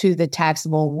up to the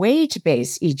taxable wage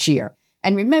base each year.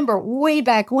 And remember, way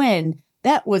back when,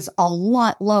 that was a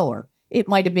lot lower. It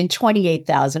might have been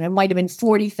 $28,000. It might have been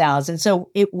 $40,000. So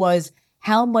it was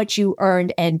how much you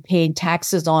earned and paid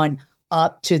taxes on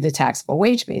up to the taxable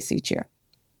wage base each year.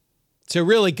 So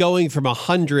really going from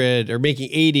 100 or making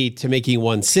 80 to making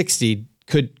 160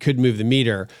 could move the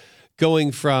meter.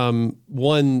 Going from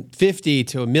 150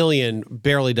 to $1 million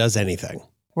barely does anything.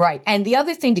 Right. And the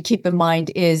other thing to keep in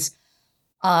mind is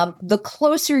the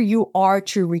closer you are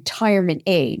to retirement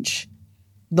age,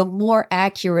 the more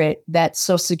accurate that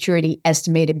Social Security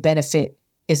estimated benefit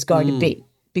is going to be,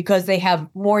 because they have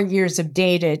more years of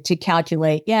data to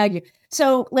calculate.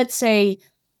 So let's say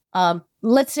I'm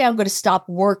going to stop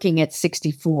working at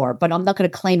 64, but I'm not going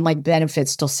to claim my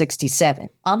benefits till 67.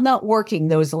 I'm not working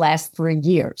those last 3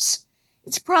 years.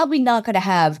 It's probably not going to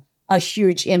have a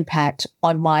huge impact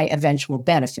on my eventual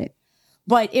benefit.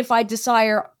 But if I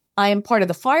desire I am part of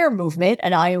the FIRE movement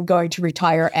and I am going to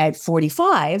retire at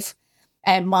 45,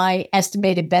 and my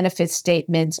estimated benefit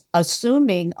statements,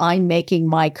 assuming I'm making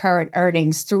my current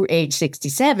earnings through age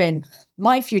 67,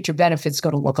 my future benefit's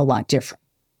going to look a lot different.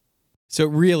 So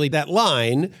really that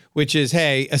line, which is,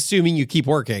 hey, assuming you keep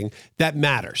working, that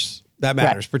matters. That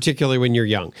matters, right, particularly when you're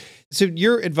young. So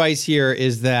your advice here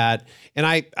is that, and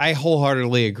I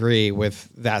wholeheartedly agree with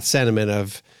that sentiment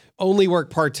of only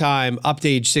work part-time up to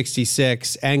age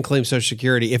 66 and claim Social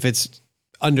Security if it's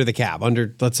under the cap,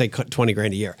 under, let's say, 20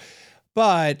 grand a year.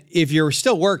 But if you're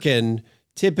still working,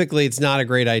 typically it's not a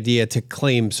great idea to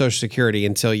claim Social Security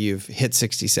until you've hit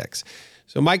 66.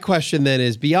 So my question then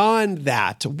is, beyond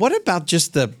that, what about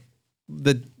just the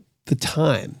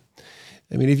time?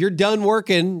 I mean, if you're done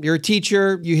working, you're a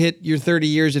teacher, you hit your 30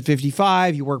 years at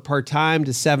 55, you work part-time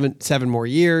to seven more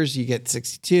years, you get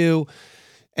 62,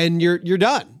 and you're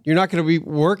done. You're not going to be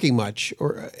working much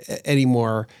or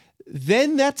anymore.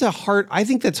 Then I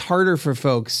think that's harder for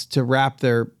folks to wrap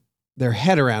their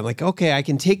head around. Like, okay, I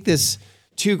can take this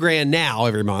 $2,000 now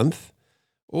every month,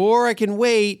 or I can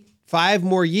wait 5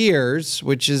 more years,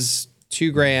 which is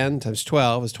 $2,000 times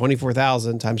 12 is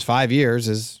 24,000 times 5 years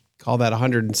is, call that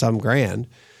 100 and some grand.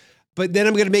 But then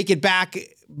I'm going to make it back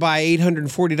by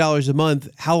 $840 a month.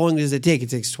 How long does it take? It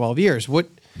takes 12 years.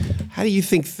 How do you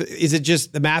think, is it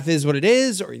just the math is what it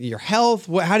is, or your health?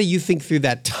 How do you think through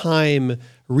that time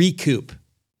recoup?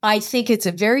 I think it's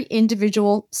a very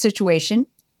individual situation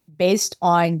based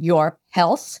on your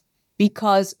health,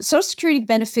 because Social Security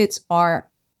benefits are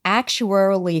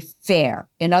actuarially fair.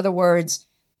 In other words,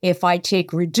 if I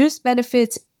take reduced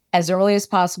benefits as early as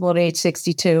possible at age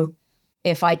 62,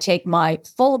 if I take my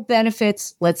full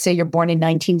benefits, let's say you're born in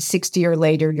 1960 or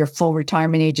later, your full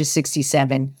retirement age is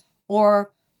 67,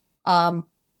 or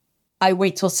I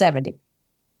wait till 70.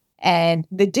 And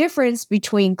the difference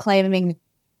between claiming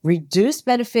reduced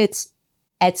benefits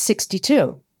at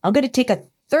 62, I'm going to take a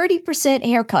 30%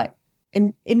 haircut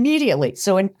immediately.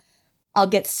 So I'll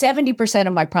get 70%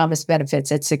 of my promised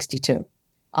benefits at 62.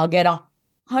 I'll get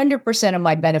 100% of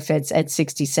my benefits at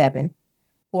 67,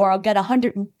 or I'll get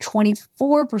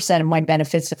 124% of my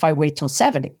benefits if I wait till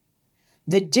 70.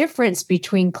 The difference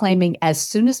between claiming as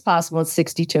soon as possible at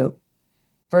 62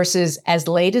 versus as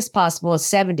late as possible at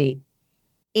 70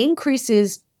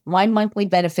 increases my monthly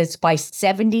benefits by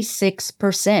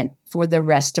 76% for the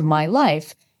rest of my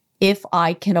life if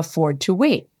I can afford to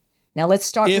wait. Now let's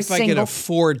start with single. If I can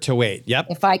afford to wait. Yep.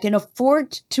 If I can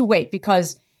afford to wait,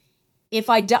 because if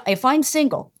I'm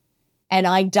single and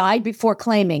I died before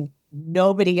claiming,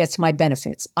 nobody gets my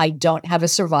benefits. I don't have a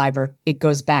survivor. It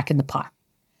goes back in the pot.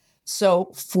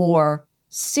 So for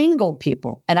single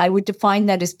people, and I would define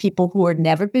that as people who had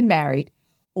never been married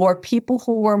or people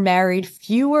who were married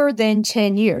fewer than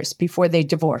 10 years before they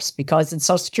divorced, because in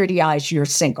Social Security eyes, you're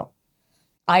single.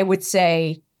 I would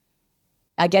say,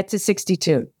 I get to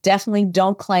 62. Definitely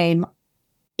don't claim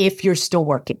if you're still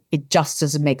working. It just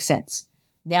doesn't make sense.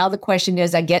 Now the question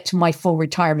is, I get to my full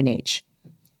retirement age.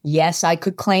 Yes, I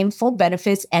could claim full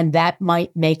benefits, and that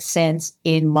might make sense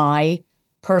in my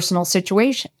personal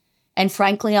situation. And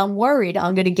frankly, I'm worried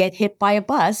I'm going to get hit by a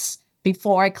bus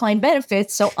before I claim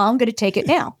benefits, so I'm going to take it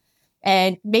now.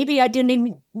 And maybe I didn't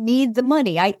even need the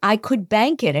money. I could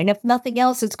bank it. And if nothing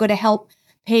else, it's going to help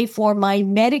pay for my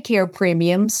Medicare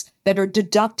premiums that are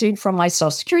deducted from my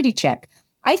Social Security check.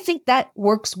 I think that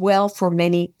works well for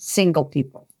many single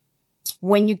people.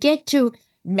 When you get to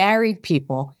married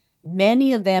people,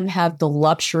 many of them have the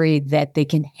luxury that they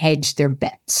can hedge their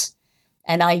bets.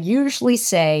 And I usually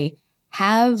say,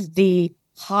 have the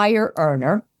higher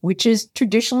earner, which is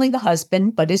traditionally the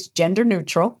husband, but is gender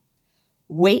neutral,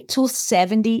 wait till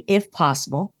 70 if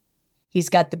possible. He's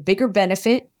got the bigger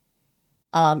benefit.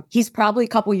 He's probably a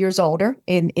couple years older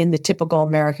in the typical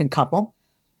American couple.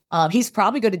 He's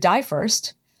probably going to die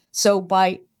first. So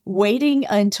by waiting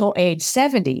until age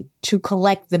 70 to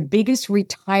collect the biggest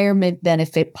retirement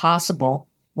benefit possible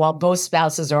while both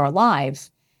spouses are alive,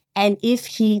 and if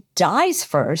he dies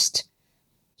first,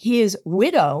 his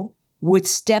widow would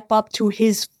step up to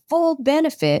his full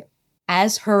benefit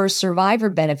as her survivor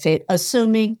benefit,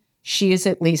 assuming she is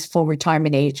at least full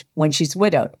retirement age when she's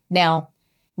widowed. Now,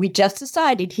 we just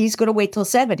decided he's going to wait till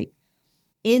 70.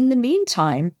 In the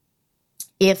meantime,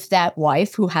 if that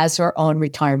wife who has her own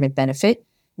retirement benefit,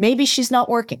 maybe she's not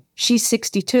working, she's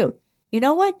 62. You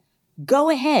know what? Go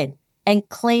ahead and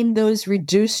claim those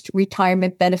reduced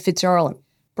retirement benefits early.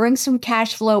 Bring some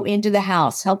cash flow into the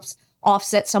house, helps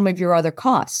offset some of your other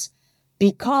costs.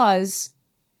 Because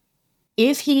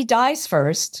if he dies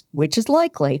first, which is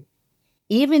likely,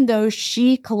 even though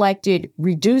she collected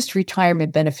reduced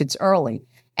retirement benefits early,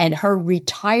 and her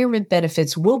retirement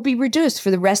benefits will be reduced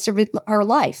for the rest of her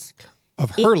life.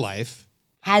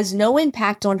 Has no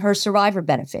impact on her survivor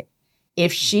benefit.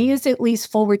 If she is at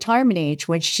least full retirement age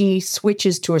when she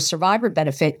switches to a survivor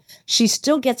benefit, she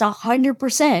still gets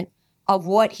 100% of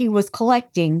what he was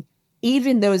collecting,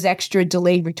 even those extra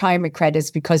delayed retirement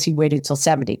credits because he waited till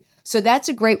 70. So that's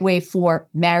a great way for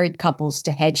married couples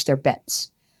to hedge their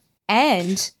bets.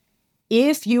 And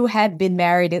if you had been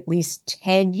married at least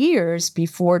 10 years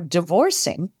before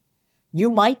divorcing,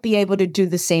 you might be able to do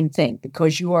the same thing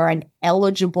because you are an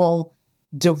eligible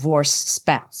divorced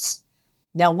spouse.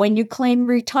 Now, when you claim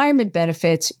retirement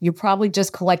benefits, you're probably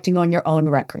just collecting on your own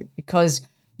record because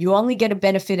you only get a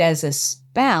benefit as a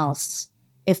spouse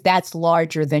if that's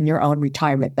larger than your own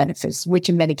retirement benefits, which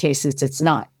in many cases it's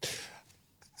not.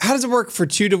 How does it work for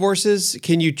two divorces?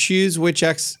 Can you choose which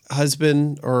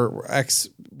ex-husband or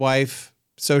ex-wife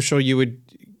social you would,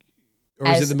 or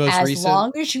is it the most recent? As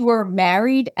long as you were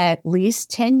married at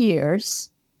least 10 years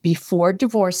before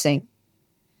divorcing,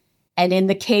 and in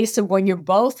the case of when you're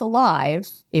both alive,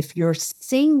 if you're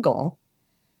single,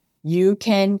 you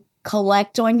can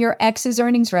collect on your ex's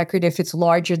earnings record if it's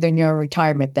larger than your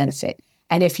retirement benefit.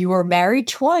 And if you were married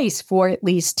twice for at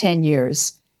least 10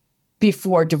 years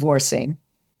before divorcing,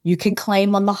 you can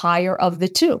claim on the higher of the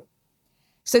two.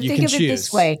 So think of it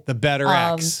this way. The better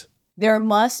ex. There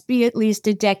must be at least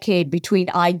a decade between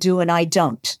I do and I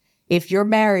don't. if your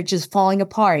marriage is falling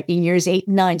apart in years 8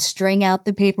 and 9, string out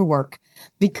the paperwork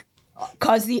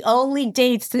because the only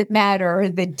dates that matter are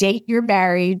the date you're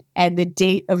married and the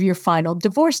date of your final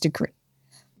divorce decree.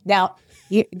 Now,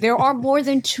 there are more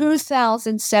than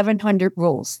 2,700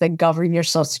 rules that govern your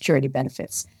Social Security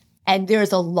benefits. And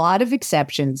there's a lot of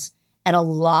exceptions, and a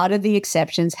lot of the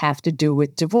exceptions have to do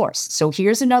with divorce. So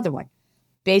here's another one.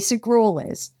 Basic rule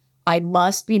is I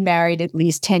must be married at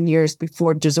least 10 years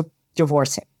before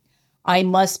divorcing. I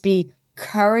must be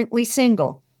currently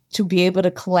single to be able to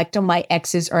collect on my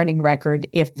ex's earning record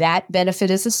if that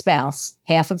benefit as a spouse,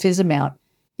 half of his amount,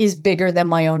 is bigger than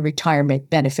my own retirement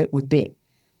benefit would be.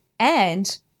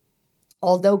 And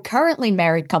although currently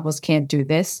married couples can't do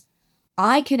this,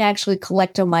 I can actually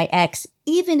collect on my ex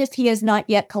even if he has not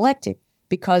yet collected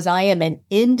because I am an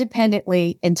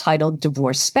independently entitled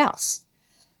divorced spouse.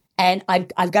 And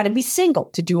I've got to be single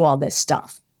to do all this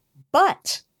stuff.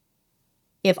 But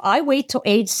if I wait till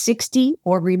age 60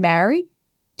 or remarry,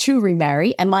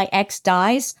 and my ex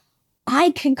dies,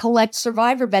 I can collect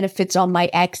survivor benefits on my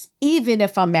ex even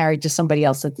if I'm married to somebody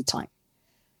else at the time.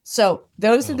 So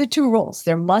those are the two rules.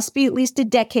 There must be at least a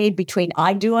decade between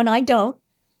I do and I don't.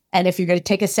 And if you're going to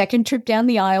take a second trip down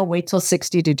the aisle, wait till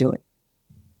 60 to do it.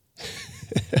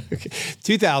 Okay.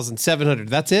 2,700.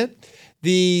 That's it?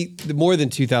 The more than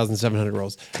 2,700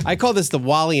 rules. I call this the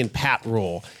Wally and Pat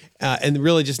rule, and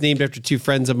really just named after two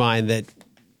friends of mine that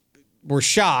were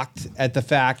shocked at the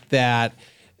fact that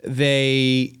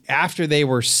after they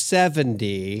were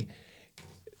 70,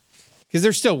 because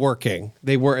they're still working,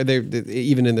 they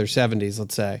even in their 70s,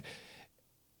 let's say,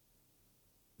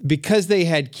 because they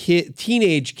had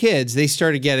teenage kids, they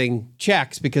started getting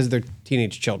checks because of their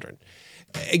teenage children.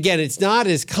 Again, it's not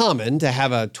as common to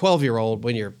have a 12-year-old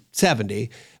when you're 70,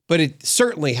 but it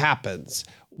certainly happens.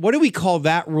 What do we call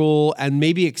that rule? And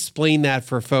maybe explain that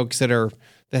for folks that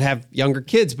have younger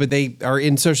kids, but they are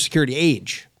in Social Security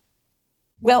age.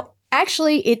 Well,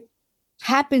 actually, it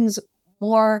happens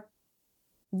more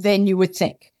than you would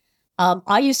think.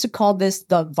 I used to call this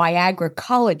the Viagra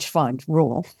College Fund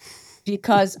rule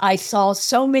because I saw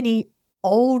so many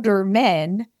older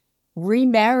men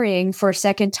remarrying for a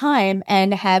second time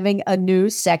and having a new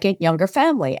second younger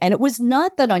family. And it was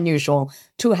not that unusual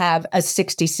to have a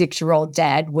 66-year-old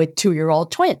dad with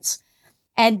 2-year-old twins.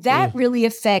 And that really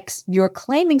affects your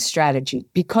claiming strategy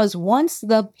because once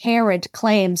the parent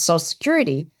claims Social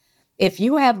Security, if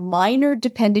you have minor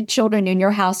dependent children in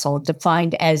your household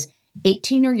defined as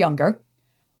 18 or younger,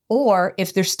 or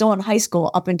if they're still in high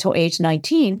school up until age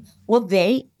 19, well,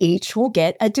 they each will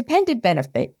get a dependent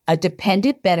benefit. A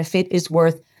dependent benefit is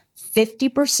worth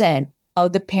 50%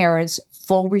 of the parent's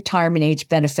full retirement age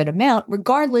benefit amount,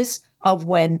 regardless of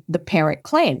when the parent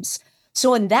claims.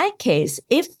 So in that case,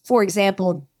 if, for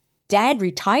example, dad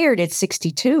retired at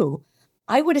 62,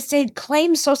 I would have said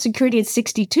claim Social Security at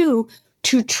 62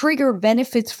 to trigger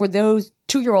benefits for those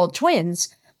 2-year-old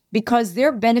twins because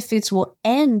their benefits will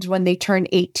end when they turn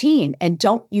 18. And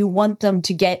don't you want them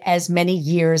to get as many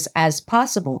years as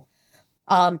possible?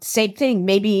 Same thing.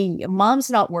 Maybe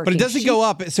mom's not working. But it doesn't go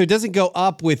up. So it doesn't go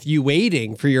up with you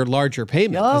waiting for your larger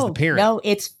payment as the parent. No,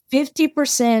 it's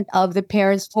 50% of the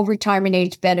parent's full retirement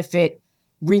age benefit,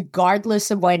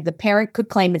 regardless of when the parent could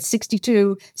claim at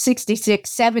 62, 66,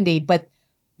 70, but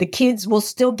the kids will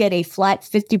still get a flat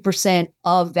 50%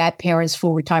 of that parent's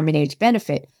full retirement age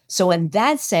benefit. So in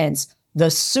that sense,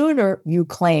 the sooner you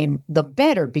claim, the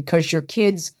better, because your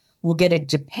kids will get a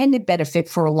dependent benefit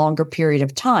for a longer period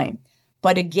of time.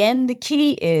 But again, the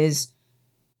key is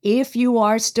if you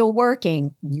are still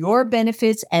working, your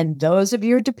benefits and those of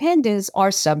your dependents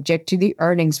are subject to the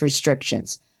earnings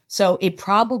restrictions. So it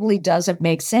probably doesn't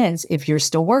make sense if you're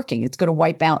still working. It's going to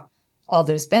wipe out all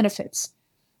those benefits.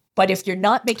 But if you're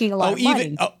not making a lot of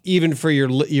money, even for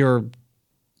your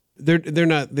they're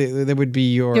not. They would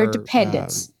be your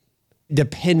dependents,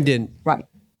 dependent right?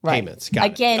 Payments. Got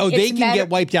Again, it. They can get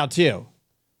wiped out too,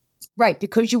 right?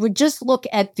 Because you would just look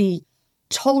at the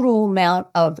total amount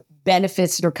of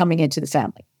benefits that are coming into the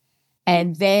family,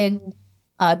 and then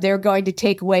they're going to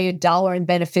take away $1 in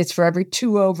benefits for every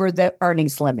 2 over the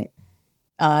earnings limit.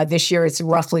 This year, it's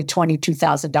roughly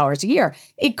 $22,000 a year.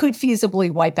 It could feasibly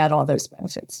wipe out all those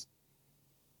benefits.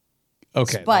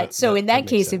 Okay. But in that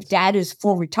case, if dad is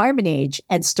full retirement age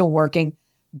and still working,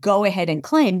 go ahead and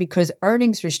claim because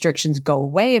earnings restrictions go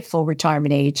away at full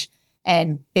retirement age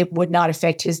and it would not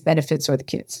affect his benefits or the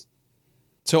kids.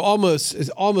 So almost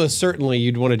certainly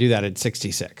you'd want to do that at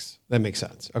 66. That makes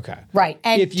sense. Okay. Right.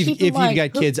 And if you've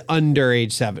got kids under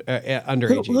age 7, under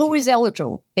age 18. Who is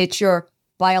eligible? It's your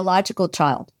biological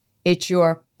child. It's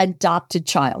your adopted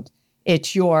child.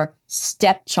 It's your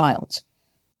stepchild.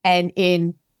 And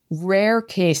in rare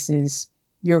cases,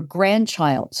 your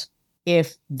grandchild,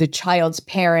 if the child's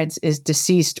parents is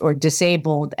deceased or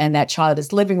disabled and that child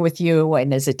is living with you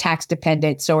and is a tax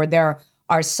dependent. So there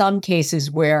are some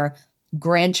cases where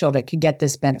grandchildren can get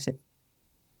this benefit.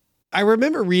 I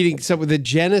remember reading some of the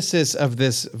genesis of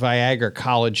this Viagra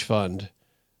College Fund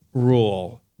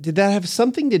rule. Did that have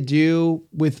something to do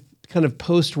with kind of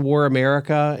post-war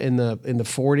America in the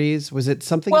 40s? Was it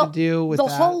something to do with the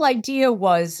that? whole idea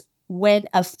was when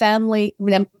a family,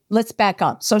 let's back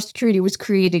up. Social Security was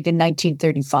created in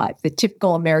 1935. The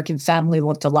typical American family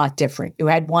looked a lot different. You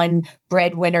had one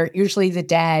breadwinner, usually the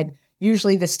dad,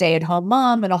 usually the stay-at-home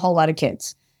mom, and a whole lot of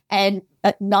kids, and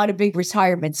not a big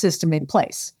retirement system in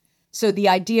place. So the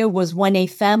idea was when a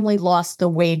family lost the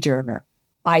wage earner,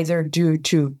 either due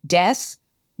to death,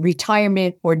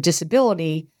 retirement, or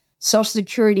disability, Social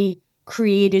Security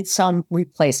created some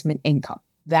replacement income.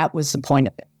 That was the point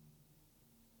of it.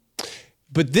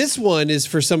 But this one is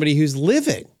for somebody who's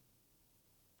living.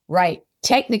 Right.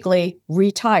 Technically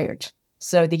retired.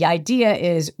 So the idea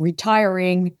is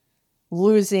retiring,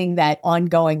 losing that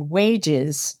ongoing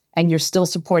wages, and you're still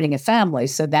supporting a family.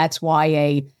 So that's why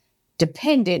a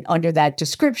dependent under that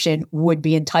description would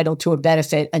be entitled to a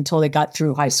benefit until they got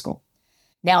through high school.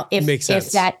 Now, if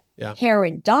that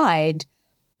parent died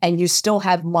and you still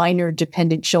have minor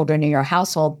dependent children in your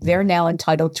household, they're now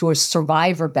entitled to a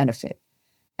survivor benefit.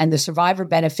 And the survivor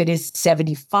benefit is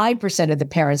 75% of the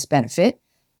parent's benefit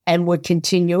and would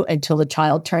continue until the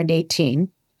child turned 18.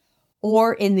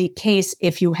 Or in the case,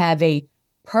 if you have a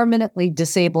permanently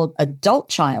disabled adult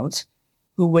child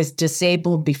who was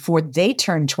disabled before they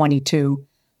turned 22,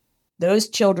 those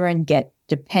children get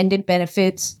dependent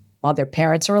benefits while their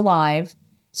parents are alive,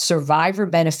 survivor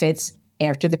benefits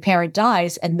after the parent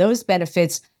dies, and those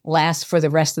benefits last for the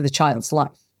rest of the child's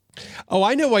life. Oh,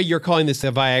 I know why you're calling this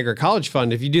a Viagra College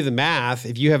Fund. If you do the math,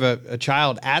 if you have a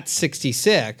child at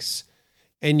 66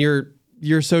 and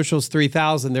your social's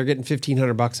 3,000, they're getting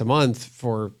 $1,500 a month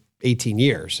for 18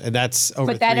 years. And that's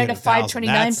over. Put that in a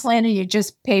 529 plan and you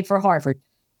just paid for Harvard.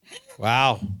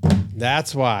 Wow.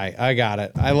 That's why I got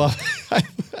it. I love it.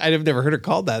 I've never heard it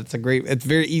called that. It's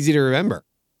very easy to remember.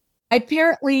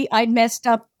 Apparently, I messed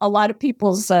up a lot of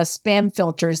people's spam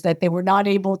filters that they were not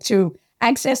able to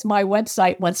access my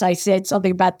website once I said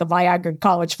something about the Viagra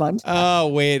College Fund. Oh,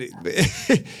 wait.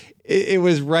 It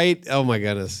was right. Oh, my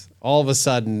goodness. All of a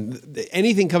sudden,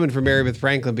 anything coming from Mary Beth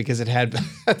Franklin because it had,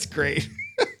 that's great.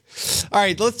 All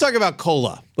right, let's talk about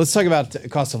COLA. Let's talk about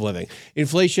cost of living.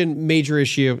 Inflation, major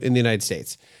issue in the United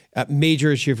States.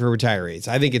 Major issue for retirees.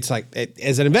 I think it's like,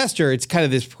 as an investor, it's kind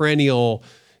of this perennial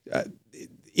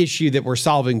issue that we're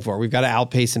solving for. We've got to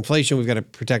outpace inflation. We've got to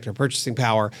protect our purchasing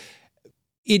power.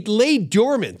 It lay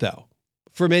dormant, though,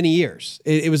 for many years.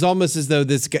 It was almost as though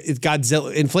it's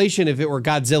Godzilla. Inflation, if it were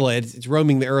Godzilla, it's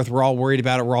roaming the earth. We're all worried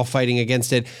about it. We're all fighting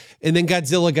against it. And then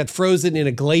Godzilla got frozen in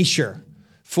a glacier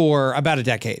for about a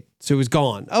decade. So it was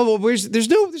gone. Oh, well, there's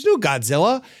no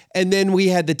Godzilla. And then we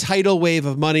had the tidal wave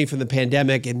of money from the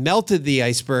pandemic and melted the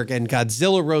iceberg, and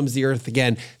Godzilla roams the earth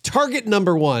again. Target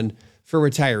number one for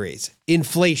retirees,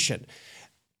 inflation.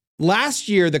 Last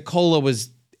year, the COLA was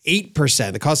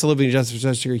 8%. The cost of living adjustment for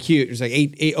Social Security, it was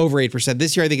like over 8%.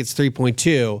 This year, I think it's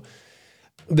 3.2.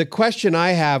 The question I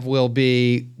have will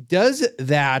be, does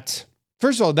that,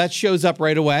 first of all, that shows up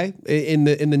right away in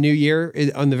the new year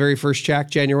on the very first check,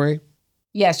 January?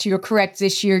 Yes, you're correct.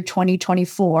 This year,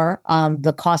 2024,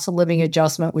 the cost of living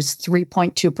adjustment was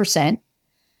 3.2%.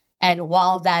 And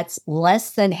while that's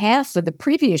less than half of the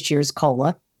previous year's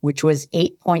COLA, which was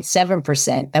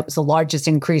 8.7%, that was the largest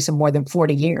increase in more than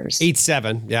 40 years.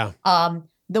 8.7, yeah.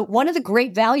 One of the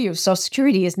great value of Social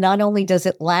Security is not only does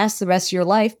it last the rest of your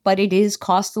life, but it is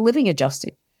cost of living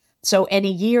adjusted. So in a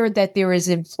year that there is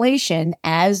inflation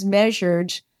as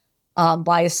measured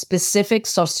by a specific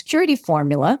Social Security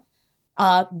formula,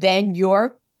 then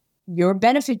your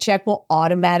benefit check will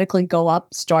automatically go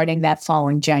up starting that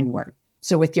following January.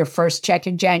 So with your first check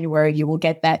in January, you will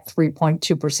get that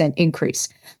 3.2% increase.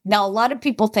 Now, a lot of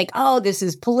people think, oh, this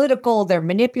is political. They're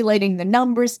manipulating the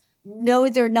numbers. No,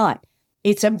 they're not.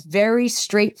 It's a very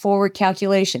straightforward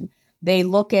calculation. They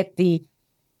look at the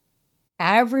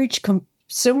average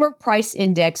consumer price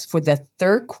index for the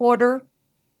third quarter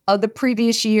of the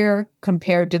previous year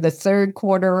compared to the third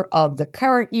quarter of the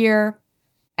current year.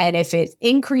 And if it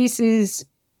increases,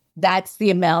 that's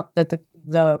the amount that the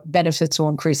benefits will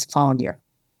increase the following year.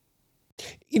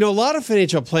 You know, a lot of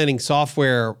financial planning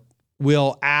software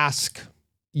will ask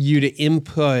you to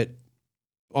input,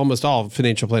 almost all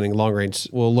financial planning long range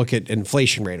will look at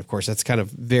inflation rate. Of course, that's kind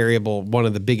of variable, one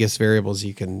of the biggest variables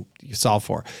you can solve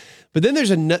for. But then there's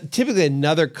typically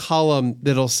another column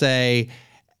that'll say,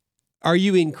 are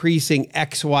you increasing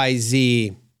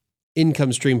XYZ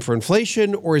income stream for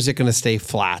inflation, or is it going to stay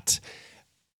flat?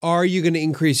 Are you going to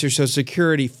increase your Social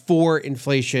Security for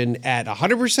inflation at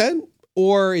 100%,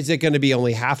 or is it going to be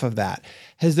only half of that?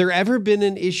 Has there ever been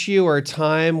an issue or a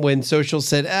time when Social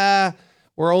said,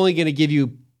 we're only going to give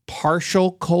you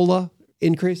partial COLA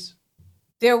increase?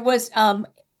 There was,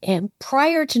 and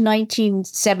prior to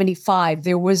 1975,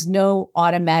 there was no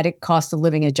automatic cost of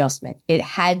living adjustment. It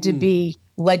had to be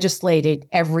legislated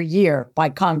every year by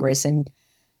Congress. And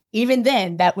even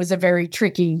then, that was a very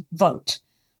tricky vote.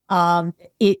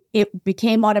 It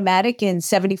became automatic in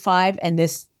 75, and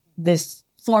this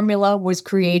formula was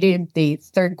created, the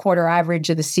third quarter average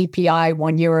of the CPI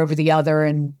 1 year over the other,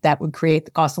 and that would create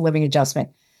the cost of living adjustment.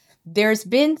 There's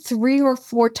been 3 or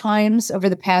 4 times over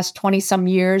the past 20 some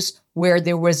years where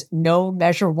there was no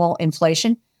measurable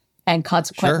inflation, and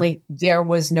consequently, there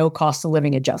was no cost of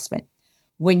living adjustment.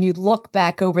 When you look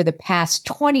back over the past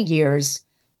 20 years,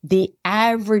 the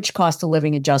average cost of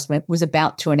living adjustment was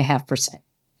about 2.5%.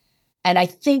 And I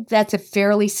think that's a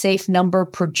fairly safe number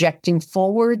projecting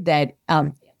forward, that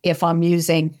if I'm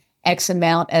using X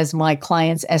amount as my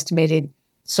client's estimated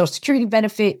Social Security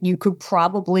benefit, you could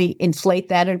probably inflate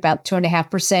that at about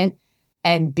 2.5%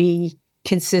 and be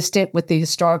consistent with the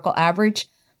historical average.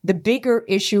 The bigger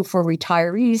issue for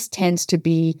retirees tends to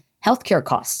be healthcare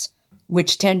costs,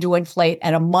 which tend to inflate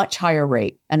at a much higher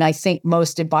rate. And I think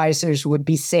most advisors would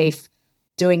be safe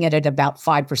doing it at about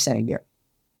 5% a year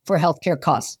for healthcare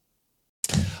costs.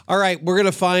 All right, we're going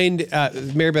to find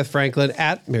Mary Beth Franklin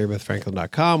at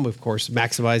marybethfranklin.com. Of course,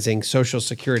 maximizing Social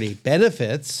Security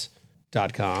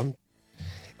benefits.com.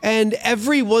 And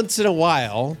every once in a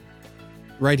while,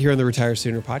 right here on the Retire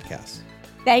Sooner podcast.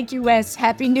 Thank you, Wes.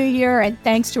 Happy New Year, and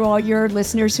thanks to all your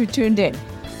listeners who tuned in.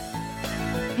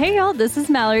 Hey y'all, this is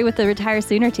Mallory with the Retire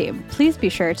Sooner team. Please be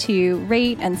sure to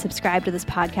rate and subscribe to this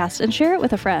podcast and share it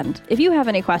with a friend. If you have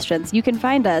any questions, you can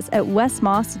find us at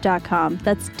wesmoss.com.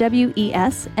 That's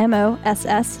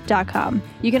WESMOSS.com.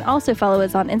 You can also follow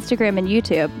us on Instagram and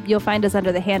YouTube. You'll find us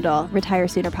under the handle Retire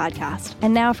Sooner Podcast.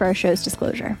 And now for our show's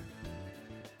disclosure.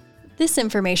 This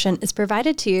information is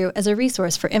provided to you as a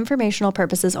resource for informational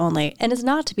purposes only and is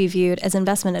not to be viewed as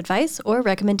investment advice or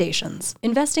recommendations.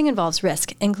 Investing involves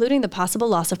risk, including the possible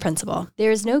loss of principal.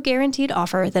 There is no guaranteed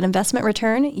offer that investment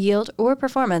return, yield, or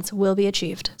performance will be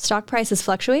achieved. Stock prices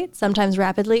fluctuate, sometimes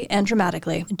rapidly and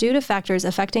dramatically, due to factors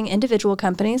affecting individual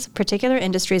companies, particular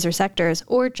industries or sectors,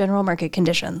 or general market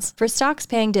conditions. For stocks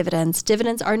paying dividends,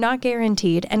 dividends are not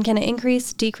guaranteed and can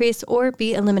increase, decrease, or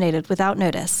be eliminated without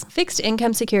notice. Fixed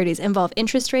income securities involve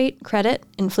interest rate, credit,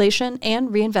 inflation,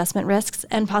 and reinvestment risks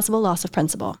and possible loss of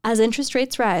principal. As interest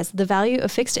rates rise, the value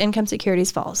of fixed income securities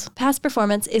falls. Past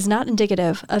performance is not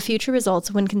indicative of future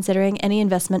results when considering any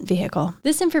investment vehicle.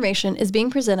 This information is being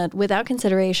presented without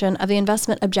consideration of the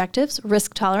investment objectives,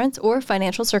 risk tolerance, or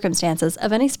financial circumstances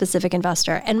of any specific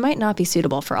investor and might not be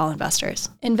suitable for all investors.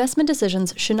 Investment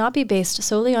decisions should not be based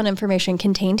solely on information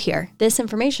contained here. This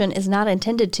information is not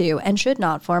intended to and should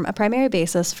not form a primary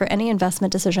basis for any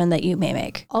investment decision that you may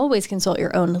make. Always consult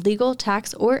your own legal,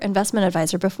 tax, or investment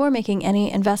advisor before making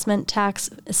any investment,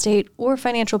 tax, estate, or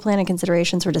financial planning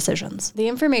considerations or decisions. The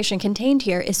information contained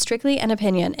here is strictly an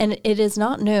opinion, and it is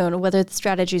not known whether the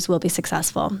strategies will be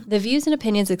successful. The views and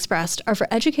opinions expressed are for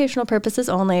educational purposes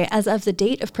only as of the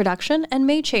date of production and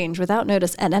may change without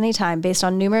notice at any time based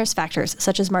on numerous factors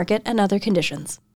such as market and other conditions.